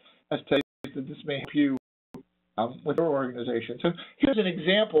as to that this may help you with your organization. So here's an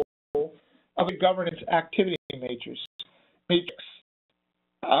example of a governance activity matrix.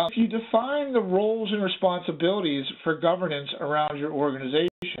 If you define the roles and responsibilities for governance around your organization,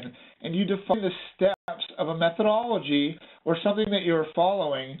 and you define the steps of a methodology or something that you're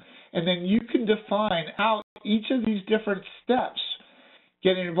following, and then you can define how each of these different steps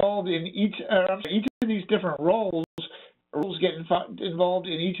get involved in each of these different roles get involved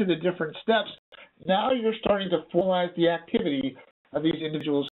in each of the different steps. Now you're starting to formalize the activity of these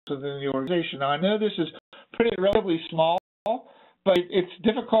individuals within the organization. Now, I know this is pretty relatively small, but it's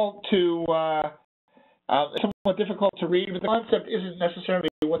difficult to somewhat difficult to read. But the concept isn't necessarily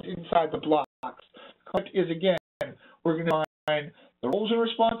what's inside the blocks. The concept is, again, we're going to find the roles and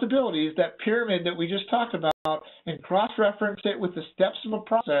responsibilities, that pyramid that we just talked about, and cross-reference it with the steps of a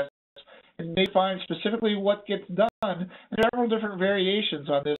process, and maybe find specifically what gets done. And there are several different variations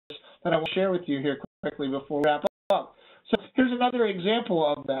on this that I will share with you here quickly before we wrap up. So here's another example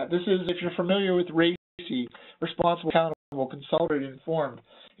of that. This is, if you're familiar with RACI, Responsible, Accountable, Consulted, Informed.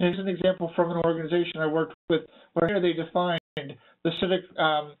 And here's an example from an organization I worked with where here they defined the civic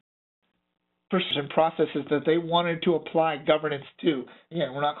procedures and processes that they wanted to apply governance to.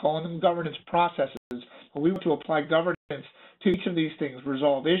 Again, we're not calling them governance processes, but we want to apply governance to each of these things,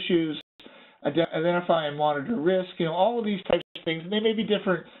 resolve issues, identify and monitor risk, all of these types of things. And they may be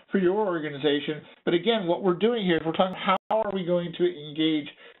different for your organization, but again, what we're doing here is we're talking how are we going to engage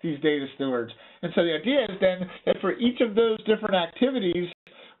these data stewards. And so the idea is then that for each of those different activities,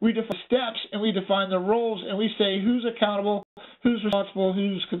 we define steps and we define the roles and we say who's accountable, who's responsible,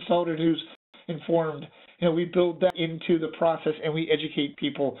 who's consulted, who's informed. We build that into the process and we educate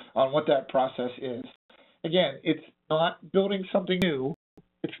people on what that process is. Again, it's not building something new.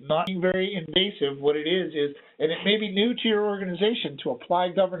 It's not being very invasive. What it is, and it may be new to your organization to apply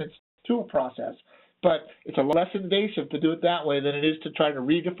governance to a process, but it's a less invasive to do it that way than it is to try to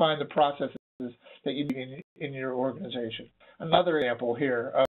redefine the processes that you need in your organization. Another example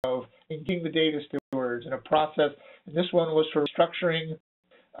here of engaging the data stewards in a process, and this one was for structuring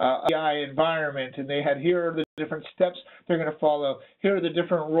AI environment, and they had, here are the different steps they're going to follow. Here are the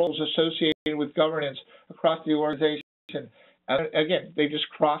different roles associated with governance across the organization. Again, they just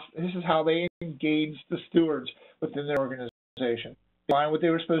this is how they engage the stewards within their organization. Define what they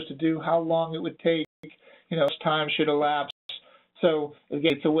were supposed to do, how long it would take, how much time should elapse. So,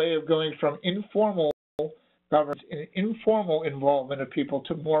 again, it's a way of going from informal governance and informal involvement of people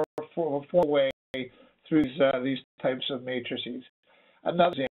to more of a formal way through these types of matrices.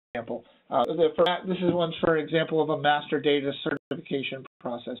 Another example, this is one for example of a master data certification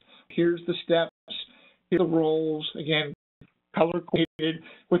process. Here's the steps, here's the roles, again, color-coordinated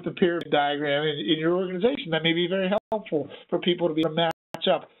with the pyramid diagram in your organization. That may be very helpful for people to be able to match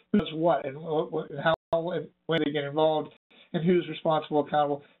up who does what and how and when they get involved and who's responsible,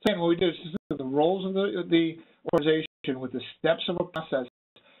 accountable. So what we do is the roles of the organization with the steps of a process,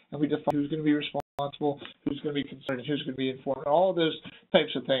 and we define who's going to be responsible, who's going to be concerned, who's going to be informed, all of those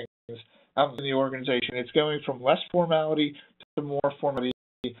types of things in the organization. It's going from less formality to more formality,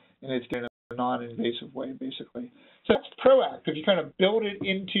 and it's in a non-invasive way, basically. So that's proactive. You kind of build it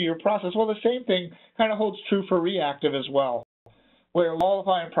into your process. Well, the same thing kind of holds true for reactive as well, where we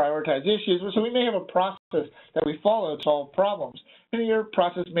qualify and prioritize issues. So we may have a process that we follow to solve problems. And your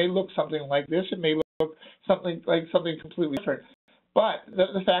process may look something like this. It may look something completely different. But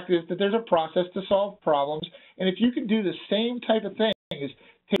the fact is that there's a process to solve problems. And if you can do the same type of thing, is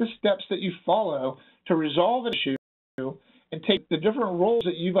take the steps that you follow to resolve an issue and take the different roles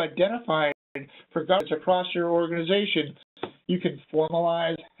that you've identified for governance across your organization, you can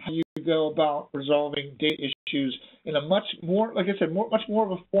formalize how you go about resolving data issues in a much more, like I said, much more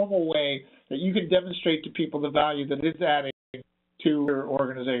of a formal way that you can demonstrate to people the value that it's adding to your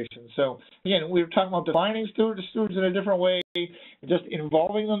organization. So again, we were talking about defining stewards in a different way, and just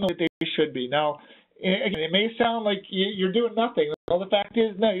involving them the way they should be. Now, again, it may sound like you're doing nothing. Well, the fact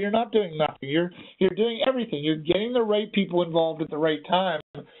is, no, you're not doing nothing. You're doing everything. You're getting the right people involved at the right time.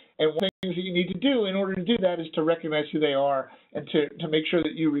 And one of the things that you need to do in order to do that is to recognize who they are and to make sure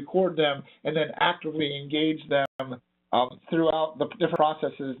that you record them and then actively engage them throughout the different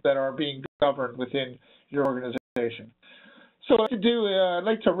processes that are being governed within your organization. So what I'd like to do, I'd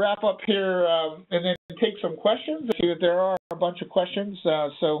like to wrap up here and then take some questions. I see that there are a bunch of questions, so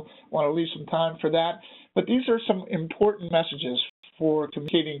I want to leave some time for that. But these are some important messages for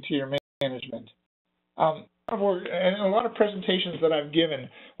communicating to your management. And a lot of presentations that I've given,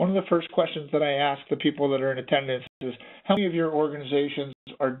 one of the first questions that I ask the people that are in attendance is, how many of your organizations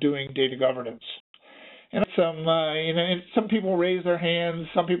are doing data governance? And some people raise their hands,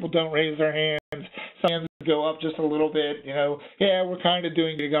 some people don't raise their hands, some hands go up just a little bit, yeah, we're kind of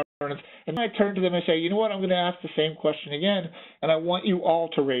doing data governance. And then I turn to them and say, you know what, I'm going to ask the same question again, and I want you all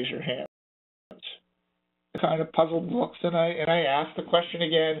to raise your hands. Kind of puzzled looks, and I ask the question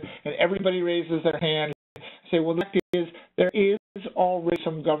again, and everybody raises their hand. I say, well, the fact is, there is already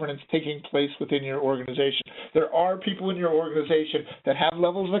some governance taking place within your organization. There are people in your organization that have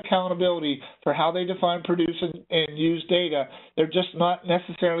levels of accountability for how they define, produce, and use data. They're just not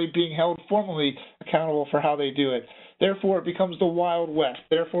necessarily being held formally accountable for how they do it. Therefore, it becomes the Wild West.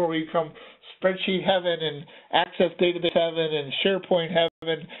 Therefore, we become spreadsheet heaven and access database heaven and SharePoint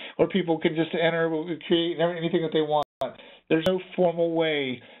heaven, where people can just enter, create anything that they want. There's no formal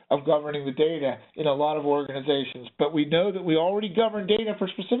way of governing the data in a lot of organizations, but we know that we already govern data for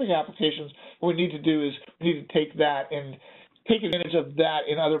specific applications. What we need to do is we need to take that and take advantage of that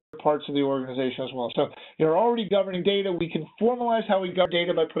in other parts of the organization as well. So you're already governing data. We can formalize how we govern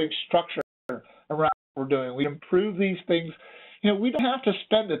data by putting structure around what we're doing. We improve these things. We don't have to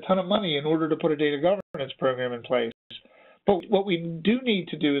spend a ton of money in order to put a data governance program in place. But what we do need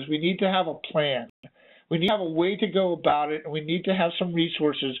to do is we need to have a plan. We need to have a way to go about it, and we need to have some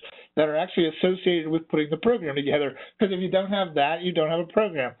resources that are actually associated with putting the program together. Because if you don't have that, you don't have a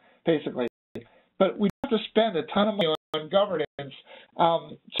program, basically. But we don't have to spend a ton of money on governance.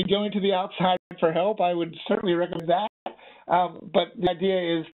 So going to the outside for help, I would certainly recommend that. But the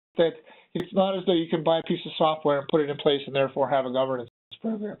idea is that it's not as though you can buy a piece of software and put it in place and therefore have a governance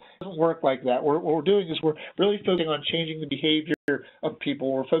program. It doesn't work like that. What we're doing is we're really focusing on changing the behavior of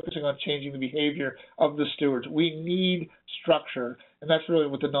people. We're focusing on changing the behavior of the stewards. We need structure, and that's really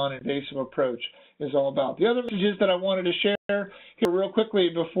what the non-invasive approach is all about. The other messages that I wanted to share here real quickly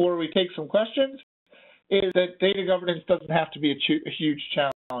before we take some questions is that data governance doesn't have to be a huge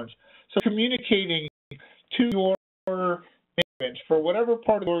challenge. So communicating to your management for whatever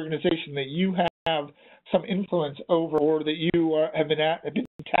part of the organization that you have some influence over, or that you have been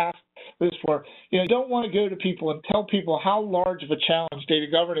tasked with this for. You don't want to go to people and tell people how large of a challenge data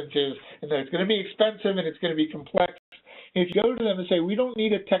governance is, and that it's going to be expensive and it's going to be complex. And if you go to them and say, we don't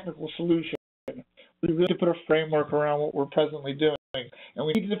need a technical solution, we really need to put a framework around what we're presently doing, and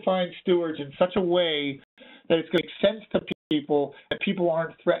we need to define stewards in such a way that it's going to make sense to people, that people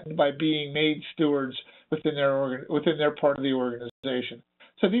aren't threatened by being made stewards within their part of the organization.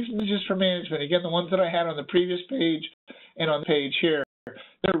 So these messages for management, again, the ones that I had on the previous page and on the page here,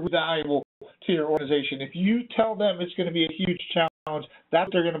 they're valuable to your organization. If you tell them it's going to be a huge challenge, that's what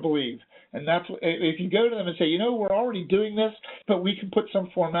they're going to believe. And that's if you go to them and say, we're already doing this, but we can put some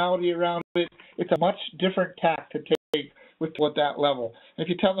formality around it, it's a much different tack to take with that level. And if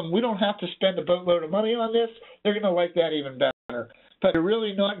you tell them we don't have to spend a boatload of money on this, they're going to like that even better. But you're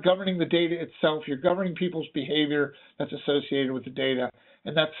really not governing the data itself. You're governing people's behavior that's associated with the data.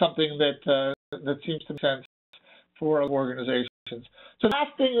 And that's something that seems to make sense for organizations. So the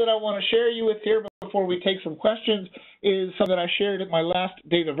last thing that I want to share you with here before we take some questions is something that I shared at my last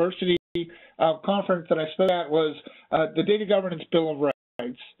DATAVERSITY conference that I spoke at was the Data Governance Bill of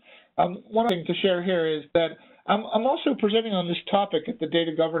Rights. One thing to share here is that I'm also presenting on this topic at the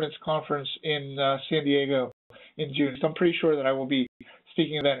Data Governance Conference in San Diego in June. So I'm pretty sure that I will be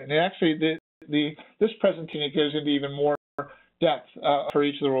speaking of that. And actually, this presentation goes into even more depth for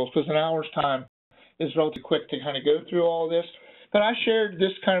each of the rules, because an hour's time is relatively quick to kind of go through all of this. But I shared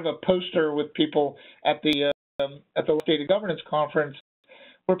this kind of a poster with people at the Data Governance Conference,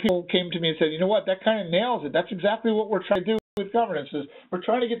 where people came to me and said, you know what, that kind of nails it. That's exactly what we're trying to do with governance. Is we're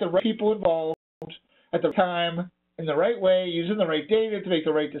trying to get the right people involved at the time, in the right way, using the right data to make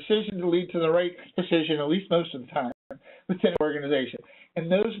the right decision, to lead to the right decision, at least most of the time, within an organization.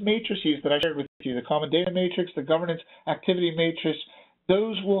 And those matrices that I shared with you, the common data matrix, the governance activity matrix,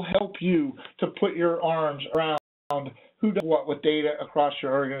 those will help you to put your arms around who does what with data across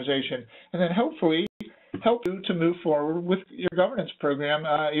your organization. And then hopefully help you to move forward with your governance program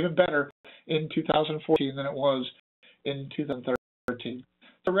even better in 2014 than it was in 2013.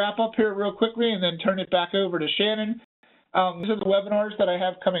 To wrap up here real quickly and then turn it back over to Shannon, these are the webinars that I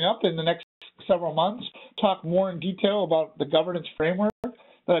have coming up in the next several months. Talk more in detail about the governance framework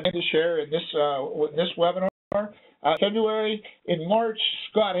that I'm going to share in this webinar. February. In March,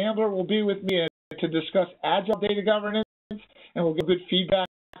 Scott Ambler will be with me to discuss agile data governance, and we'll get good feedback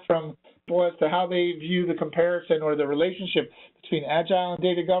from people as to how they view the comparison or the relationship between agile and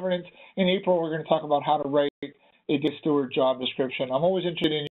data governance. In April, we're going to talk about how to write a data steward job description. I'm always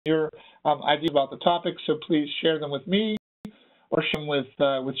interested in your ideas about the topic, so please share them with me or share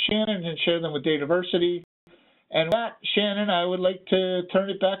them with Shannon and share them with DataVersity. And with that, Shannon, I would like to turn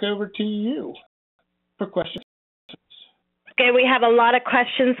it back over to you for questions. Okay, we have a lot of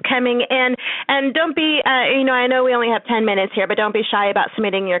questions coming in, and don't be, I know we only have 10 minutes here, but don't be shy about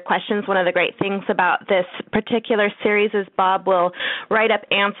submitting your questions. One of the great things about this particular series is Bob will write up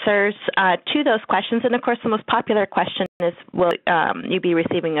answers to those questions, and of course the most popular question is, will you be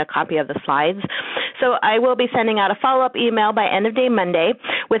receiving a copy of the slides? So I will be sending out a follow-up email by end of day Monday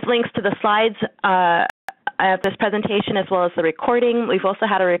with links to the slides of this presentation as well as the recording. We've also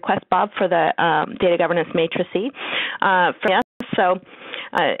had a request, Bob, for the data governance matrices for us. So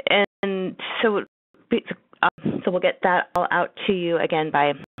we'll get that all out to you again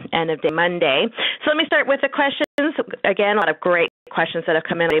by end of day Monday. So let me start with the questions. Again, a lot of great questions that have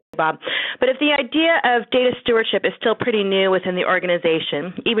come in, Bob. But if the idea of data stewardship is still pretty new within the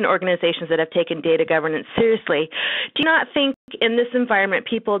organization, even organizations that have taken data governance seriously, do you not think in this environment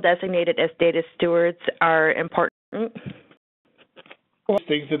people designated as data stewards are important? Well,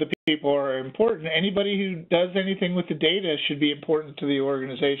 things that the people are important. Anybody who does anything with the data should be important to the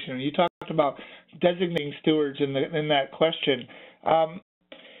organization. And you talked about designating stewards in that question.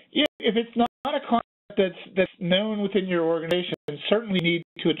 If it's not a concept that's known within your organization, certainly need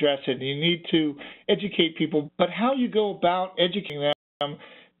to address it. You need to educate people, but how you go about educating them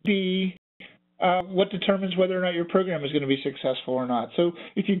what determines whether or not your program is going to be successful or not. So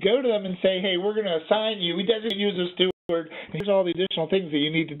if you go to them and say, hey, we're going to assign you, we designate you as a steward, here's all the additional things that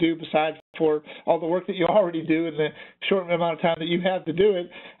you need to do besides for all the work that you already do in the short amount of time that you have to do it,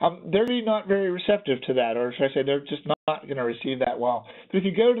 they're really not very receptive to that, or should I say they're just not going to receive that well. But if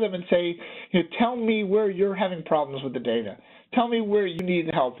you go to them and say, tell me where you're having problems with the data, tell me where you need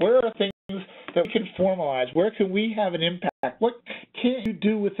help, where are things that we can formalize, where can we have an impact, what can you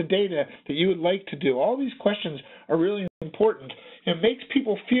do with the data that you would like to do? All these questions are really important. It makes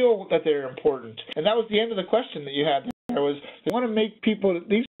people feel that they're important. And that was the end of the question that you had there, was they want to make people,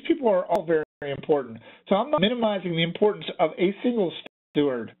 these people are all very, very important. So I'm not minimizing the importance of a single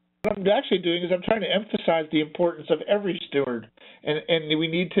steward. What I'm actually doing is I'm trying to emphasize the importance of every steward. And we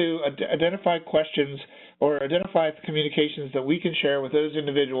need to identify questions or identify communications that we can share with those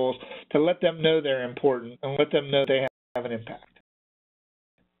individuals to let them know they're important and let them know they have an impact.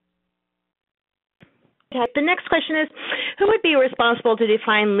 The next question is, who would be responsible to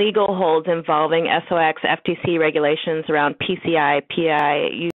define legal holds involving SOX, FTC regulations around PCI,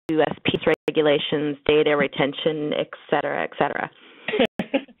 PI, USP regulations, data retention, et cetera, et cetera?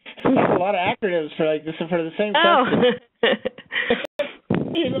 That's a lot of acronyms for the same question.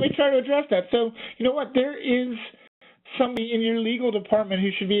 Let me try to address that. So, you know what? There is somebody in your legal department who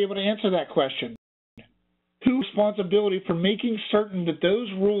should be able to answer that question. Whose responsibility for making certain that those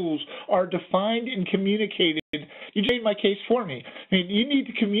rules are defined and communicated? You made my case for me. I mean, you need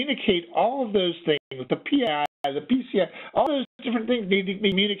to communicate all of those things, the PI, the PCI, all those different things need to be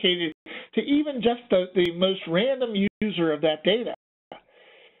communicated to even just the most random user of that data.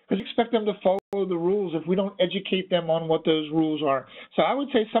 Because you expect them to follow the rules if we don't educate them on what those rules are. So I would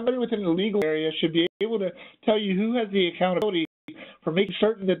say somebody within the legal area should be able to tell you who has the accountability for making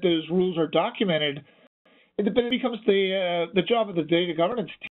certain that those rules are documented. But it becomes the job of the data governance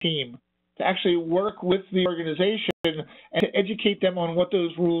team to actually work with the organization and to educate them on what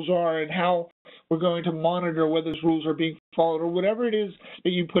those rules are and how we're going to monitor whether those rules are being followed or whatever it is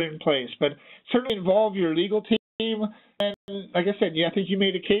that you put in place. But certainly involve your legal team. And like I said, I think you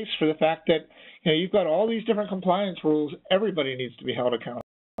made a case for the fact that you've got all these different compliance rules. Everybody needs to be held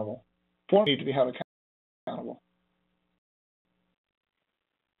accountable. Forms need to be held accountable.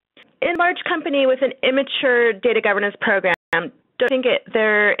 In a large company with an immature data governance program, do you think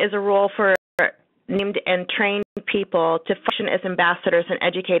there is a role for named and trained people to function as ambassadors and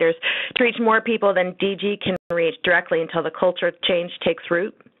educators to reach more people than DG can reach directly until the culture change takes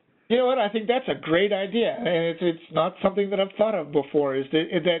root? You know what? I think that's a great idea, and it's not something that I've thought of before, is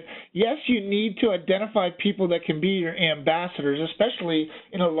that yes, you need to identify people that can be your ambassadors, especially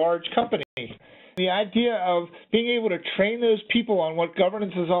in a large company. the idea of being able to train those people on what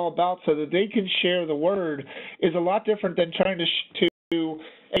governance is all about so that they can share the word is a lot different than trying to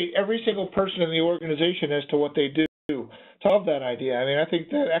every single person in the organization as to what they do. So I love that idea. I mean, I think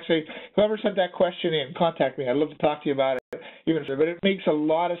that actually whoever sent that question in, contact me. I'd love to talk to you about it. But it makes a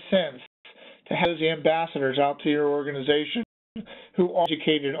lot of sense to have those ambassadors out to your organization who are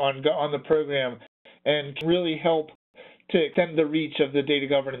educated on the program and can really help to extend the reach of the data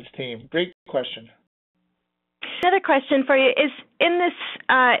governance team. Great question. Another question for you is, in this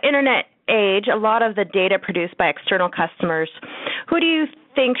internet age, a lot of the data produced by external customers, who do you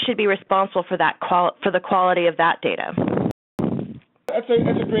think should be responsible for that for the quality of that data? That's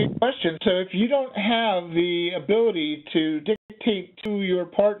a great question. So if you don't have the ability to dictate to your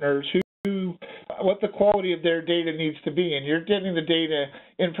partners what the quality of their data needs to be, and you're getting the data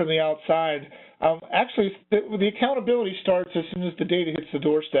in from the outside, actually the accountability starts as soon as the data hits the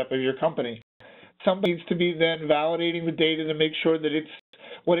doorstep of your company. Somebody needs to be then validating the data to make sure that it's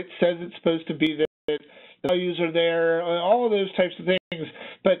what it says it's supposed to be, that the values are there, all of those types of things.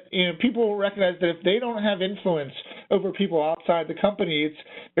 But people recognize that if they don't have influence over people outside the company, it's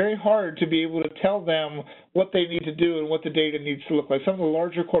very hard to be able to tell them what they need to do and what the data needs to look like. Some of the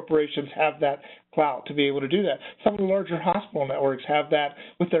larger corporations have that clout to be able to do that. Some of the larger hospital networks have that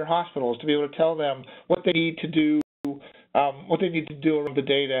with their hospitals to be able to tell them what they need to do, around the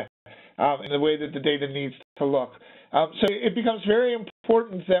data. In the way that the data needs to look. So it becomes very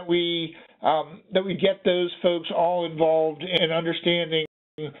important that we get those folks all involved in understanding,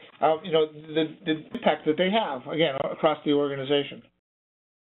 the impact that they have, again, across the organization.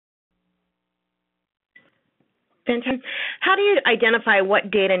 Fantastic. How do you identify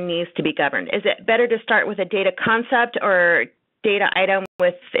what data needs to be governed? Is it better to start with a data concept or data item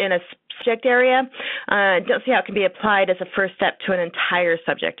within a subject area? Don't see how it can be applied as a first step to an entire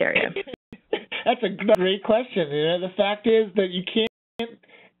subject area. That's a great question. The fact is that you can't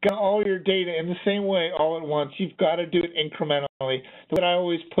get all your data in the same way all at once. You've got to do it incrementally. The way I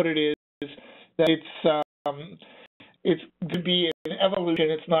always put it is that it's going to be an evolution.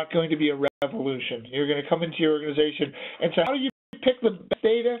 It's not going to be a revolution. You're going to come into your organization and say, how do you pick the best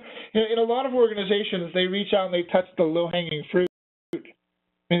data? In a lot of organizations, they reach out and they touch the low-hanging fruit.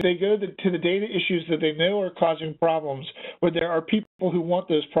 And they go to the data issues that they know are causing problems, where there are people who want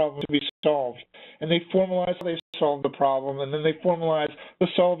those problems to be solved. And they formalize how they solve the problem, and then they formalize the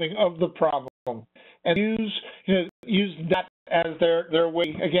solving of the problem. And use that as their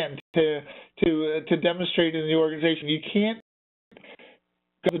way, again, to demonstrate in the organization. You can't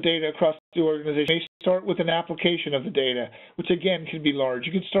the data across the organization. You start with an application of the data, which again can be large.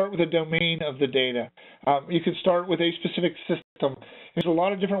 You can start with a domain of the data. You can start with a specific system. There's a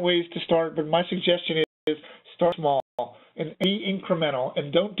lot of different ways to start, but my suggestion is start small and be incremental,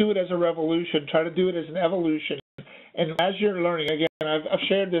 and don't do it as a revolution. Try to do it as an evolution. And as you're learning, again, I've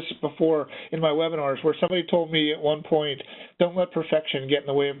shared this before in my webinars, where somebody told me at one point, don't let perfection get in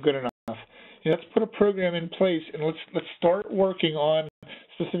the way of good enough. Let's put a program in place, and let's start working on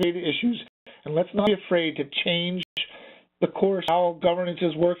specific issues, and let's not be afraid to change the course, how governance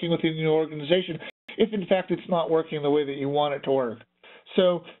is working within your organization, if in fact it's not working the way that you want it to work.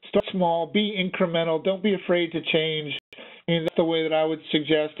 So start small, be incremental, don't be afraid to change. And that's the way that I would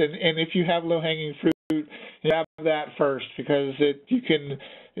suggest. And if you have low-hanging fruit, have that first, because you can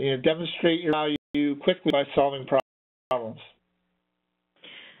demonstrate your value quickly by solving problems.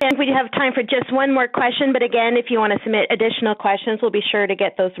 And we have time for just one more question, but again, if you want to submit additional questions, we'll be sure to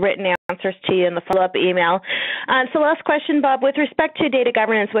get those written answers to you in the follow-up email. So last question, Bob, with respect to data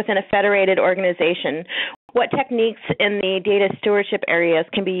governance within a federated organization, what techniques in the data stewardship areas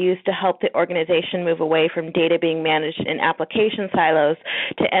can be used to help the organization move away from data being managed in application silos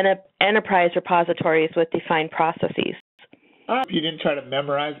to enterprise repositories with defined processes? You didn't try to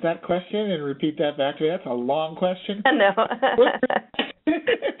memorize that question and repeat that back to me. That's a long question. No.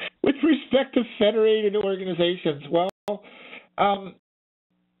 With respect to federated organizations, well,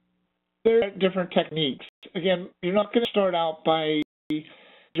 there are different techniques. Again, you're not going to start out by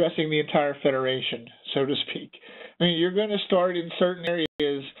addressing the entire federation, so to speak. I mean, you're going to start in certain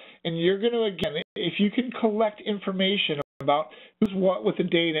areas, and you're going to, again, if you can collect information about who's what with the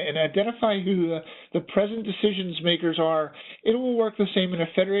data and identify who the present decisions makers are, it will work the same in a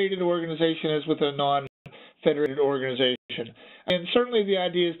federated organization as with a non-federated organization. And certainly the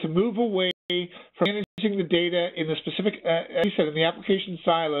idea is to move away from managing the data in the specific, as you said, in the application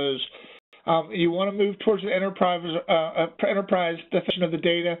silos. You want to move towards an enterprise definition of the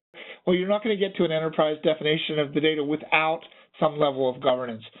data. Well, you're not going to get to an enterprise definition of the data without some level of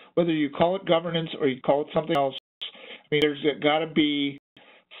governance. Whether you call it governance or you call it something else, I mean, there's got to be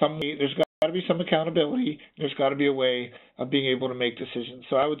some way, there's got to be some accountability. There's got to be a way of being able to make decisions.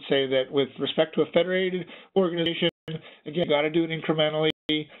 So I would say that with respect to a federated organization, again, you got to do it incrementally.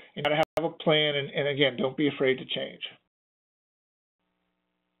 You got to have a plan, and again, don't be afraid to change.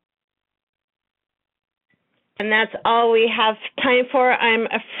 And that's all we have time for, I'm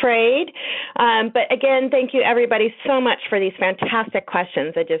afraid. But again, thank you everybody so much for these fantastic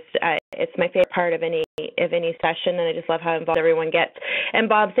questions. It's my favorite part of any session, and I just love how involved everyone gets. And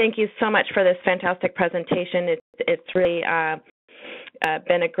Bob, thank you so much for this fantastic presentation. It's really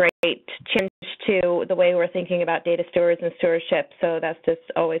been a great change to the way we're thinking about data stewards and stewardship. So that's just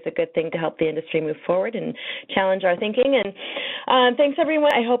always a good thing to help the industry move forward and challenge our thinking. And thanks,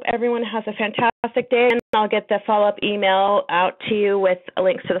 everyone. I hope everyone has a fantastic day. And I'll get the follow-up email out to you with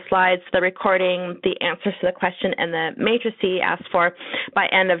links to the slides, the recording, the answers to the question, and the matrices asked for by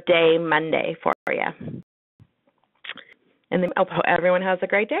end of day Monday for you. And then I hope everyone has a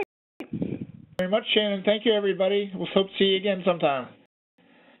great day. Very much, Shannon. Thank you, everybody. We'll hope to see you again sometime.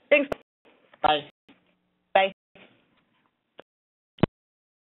 Thanks. Bye.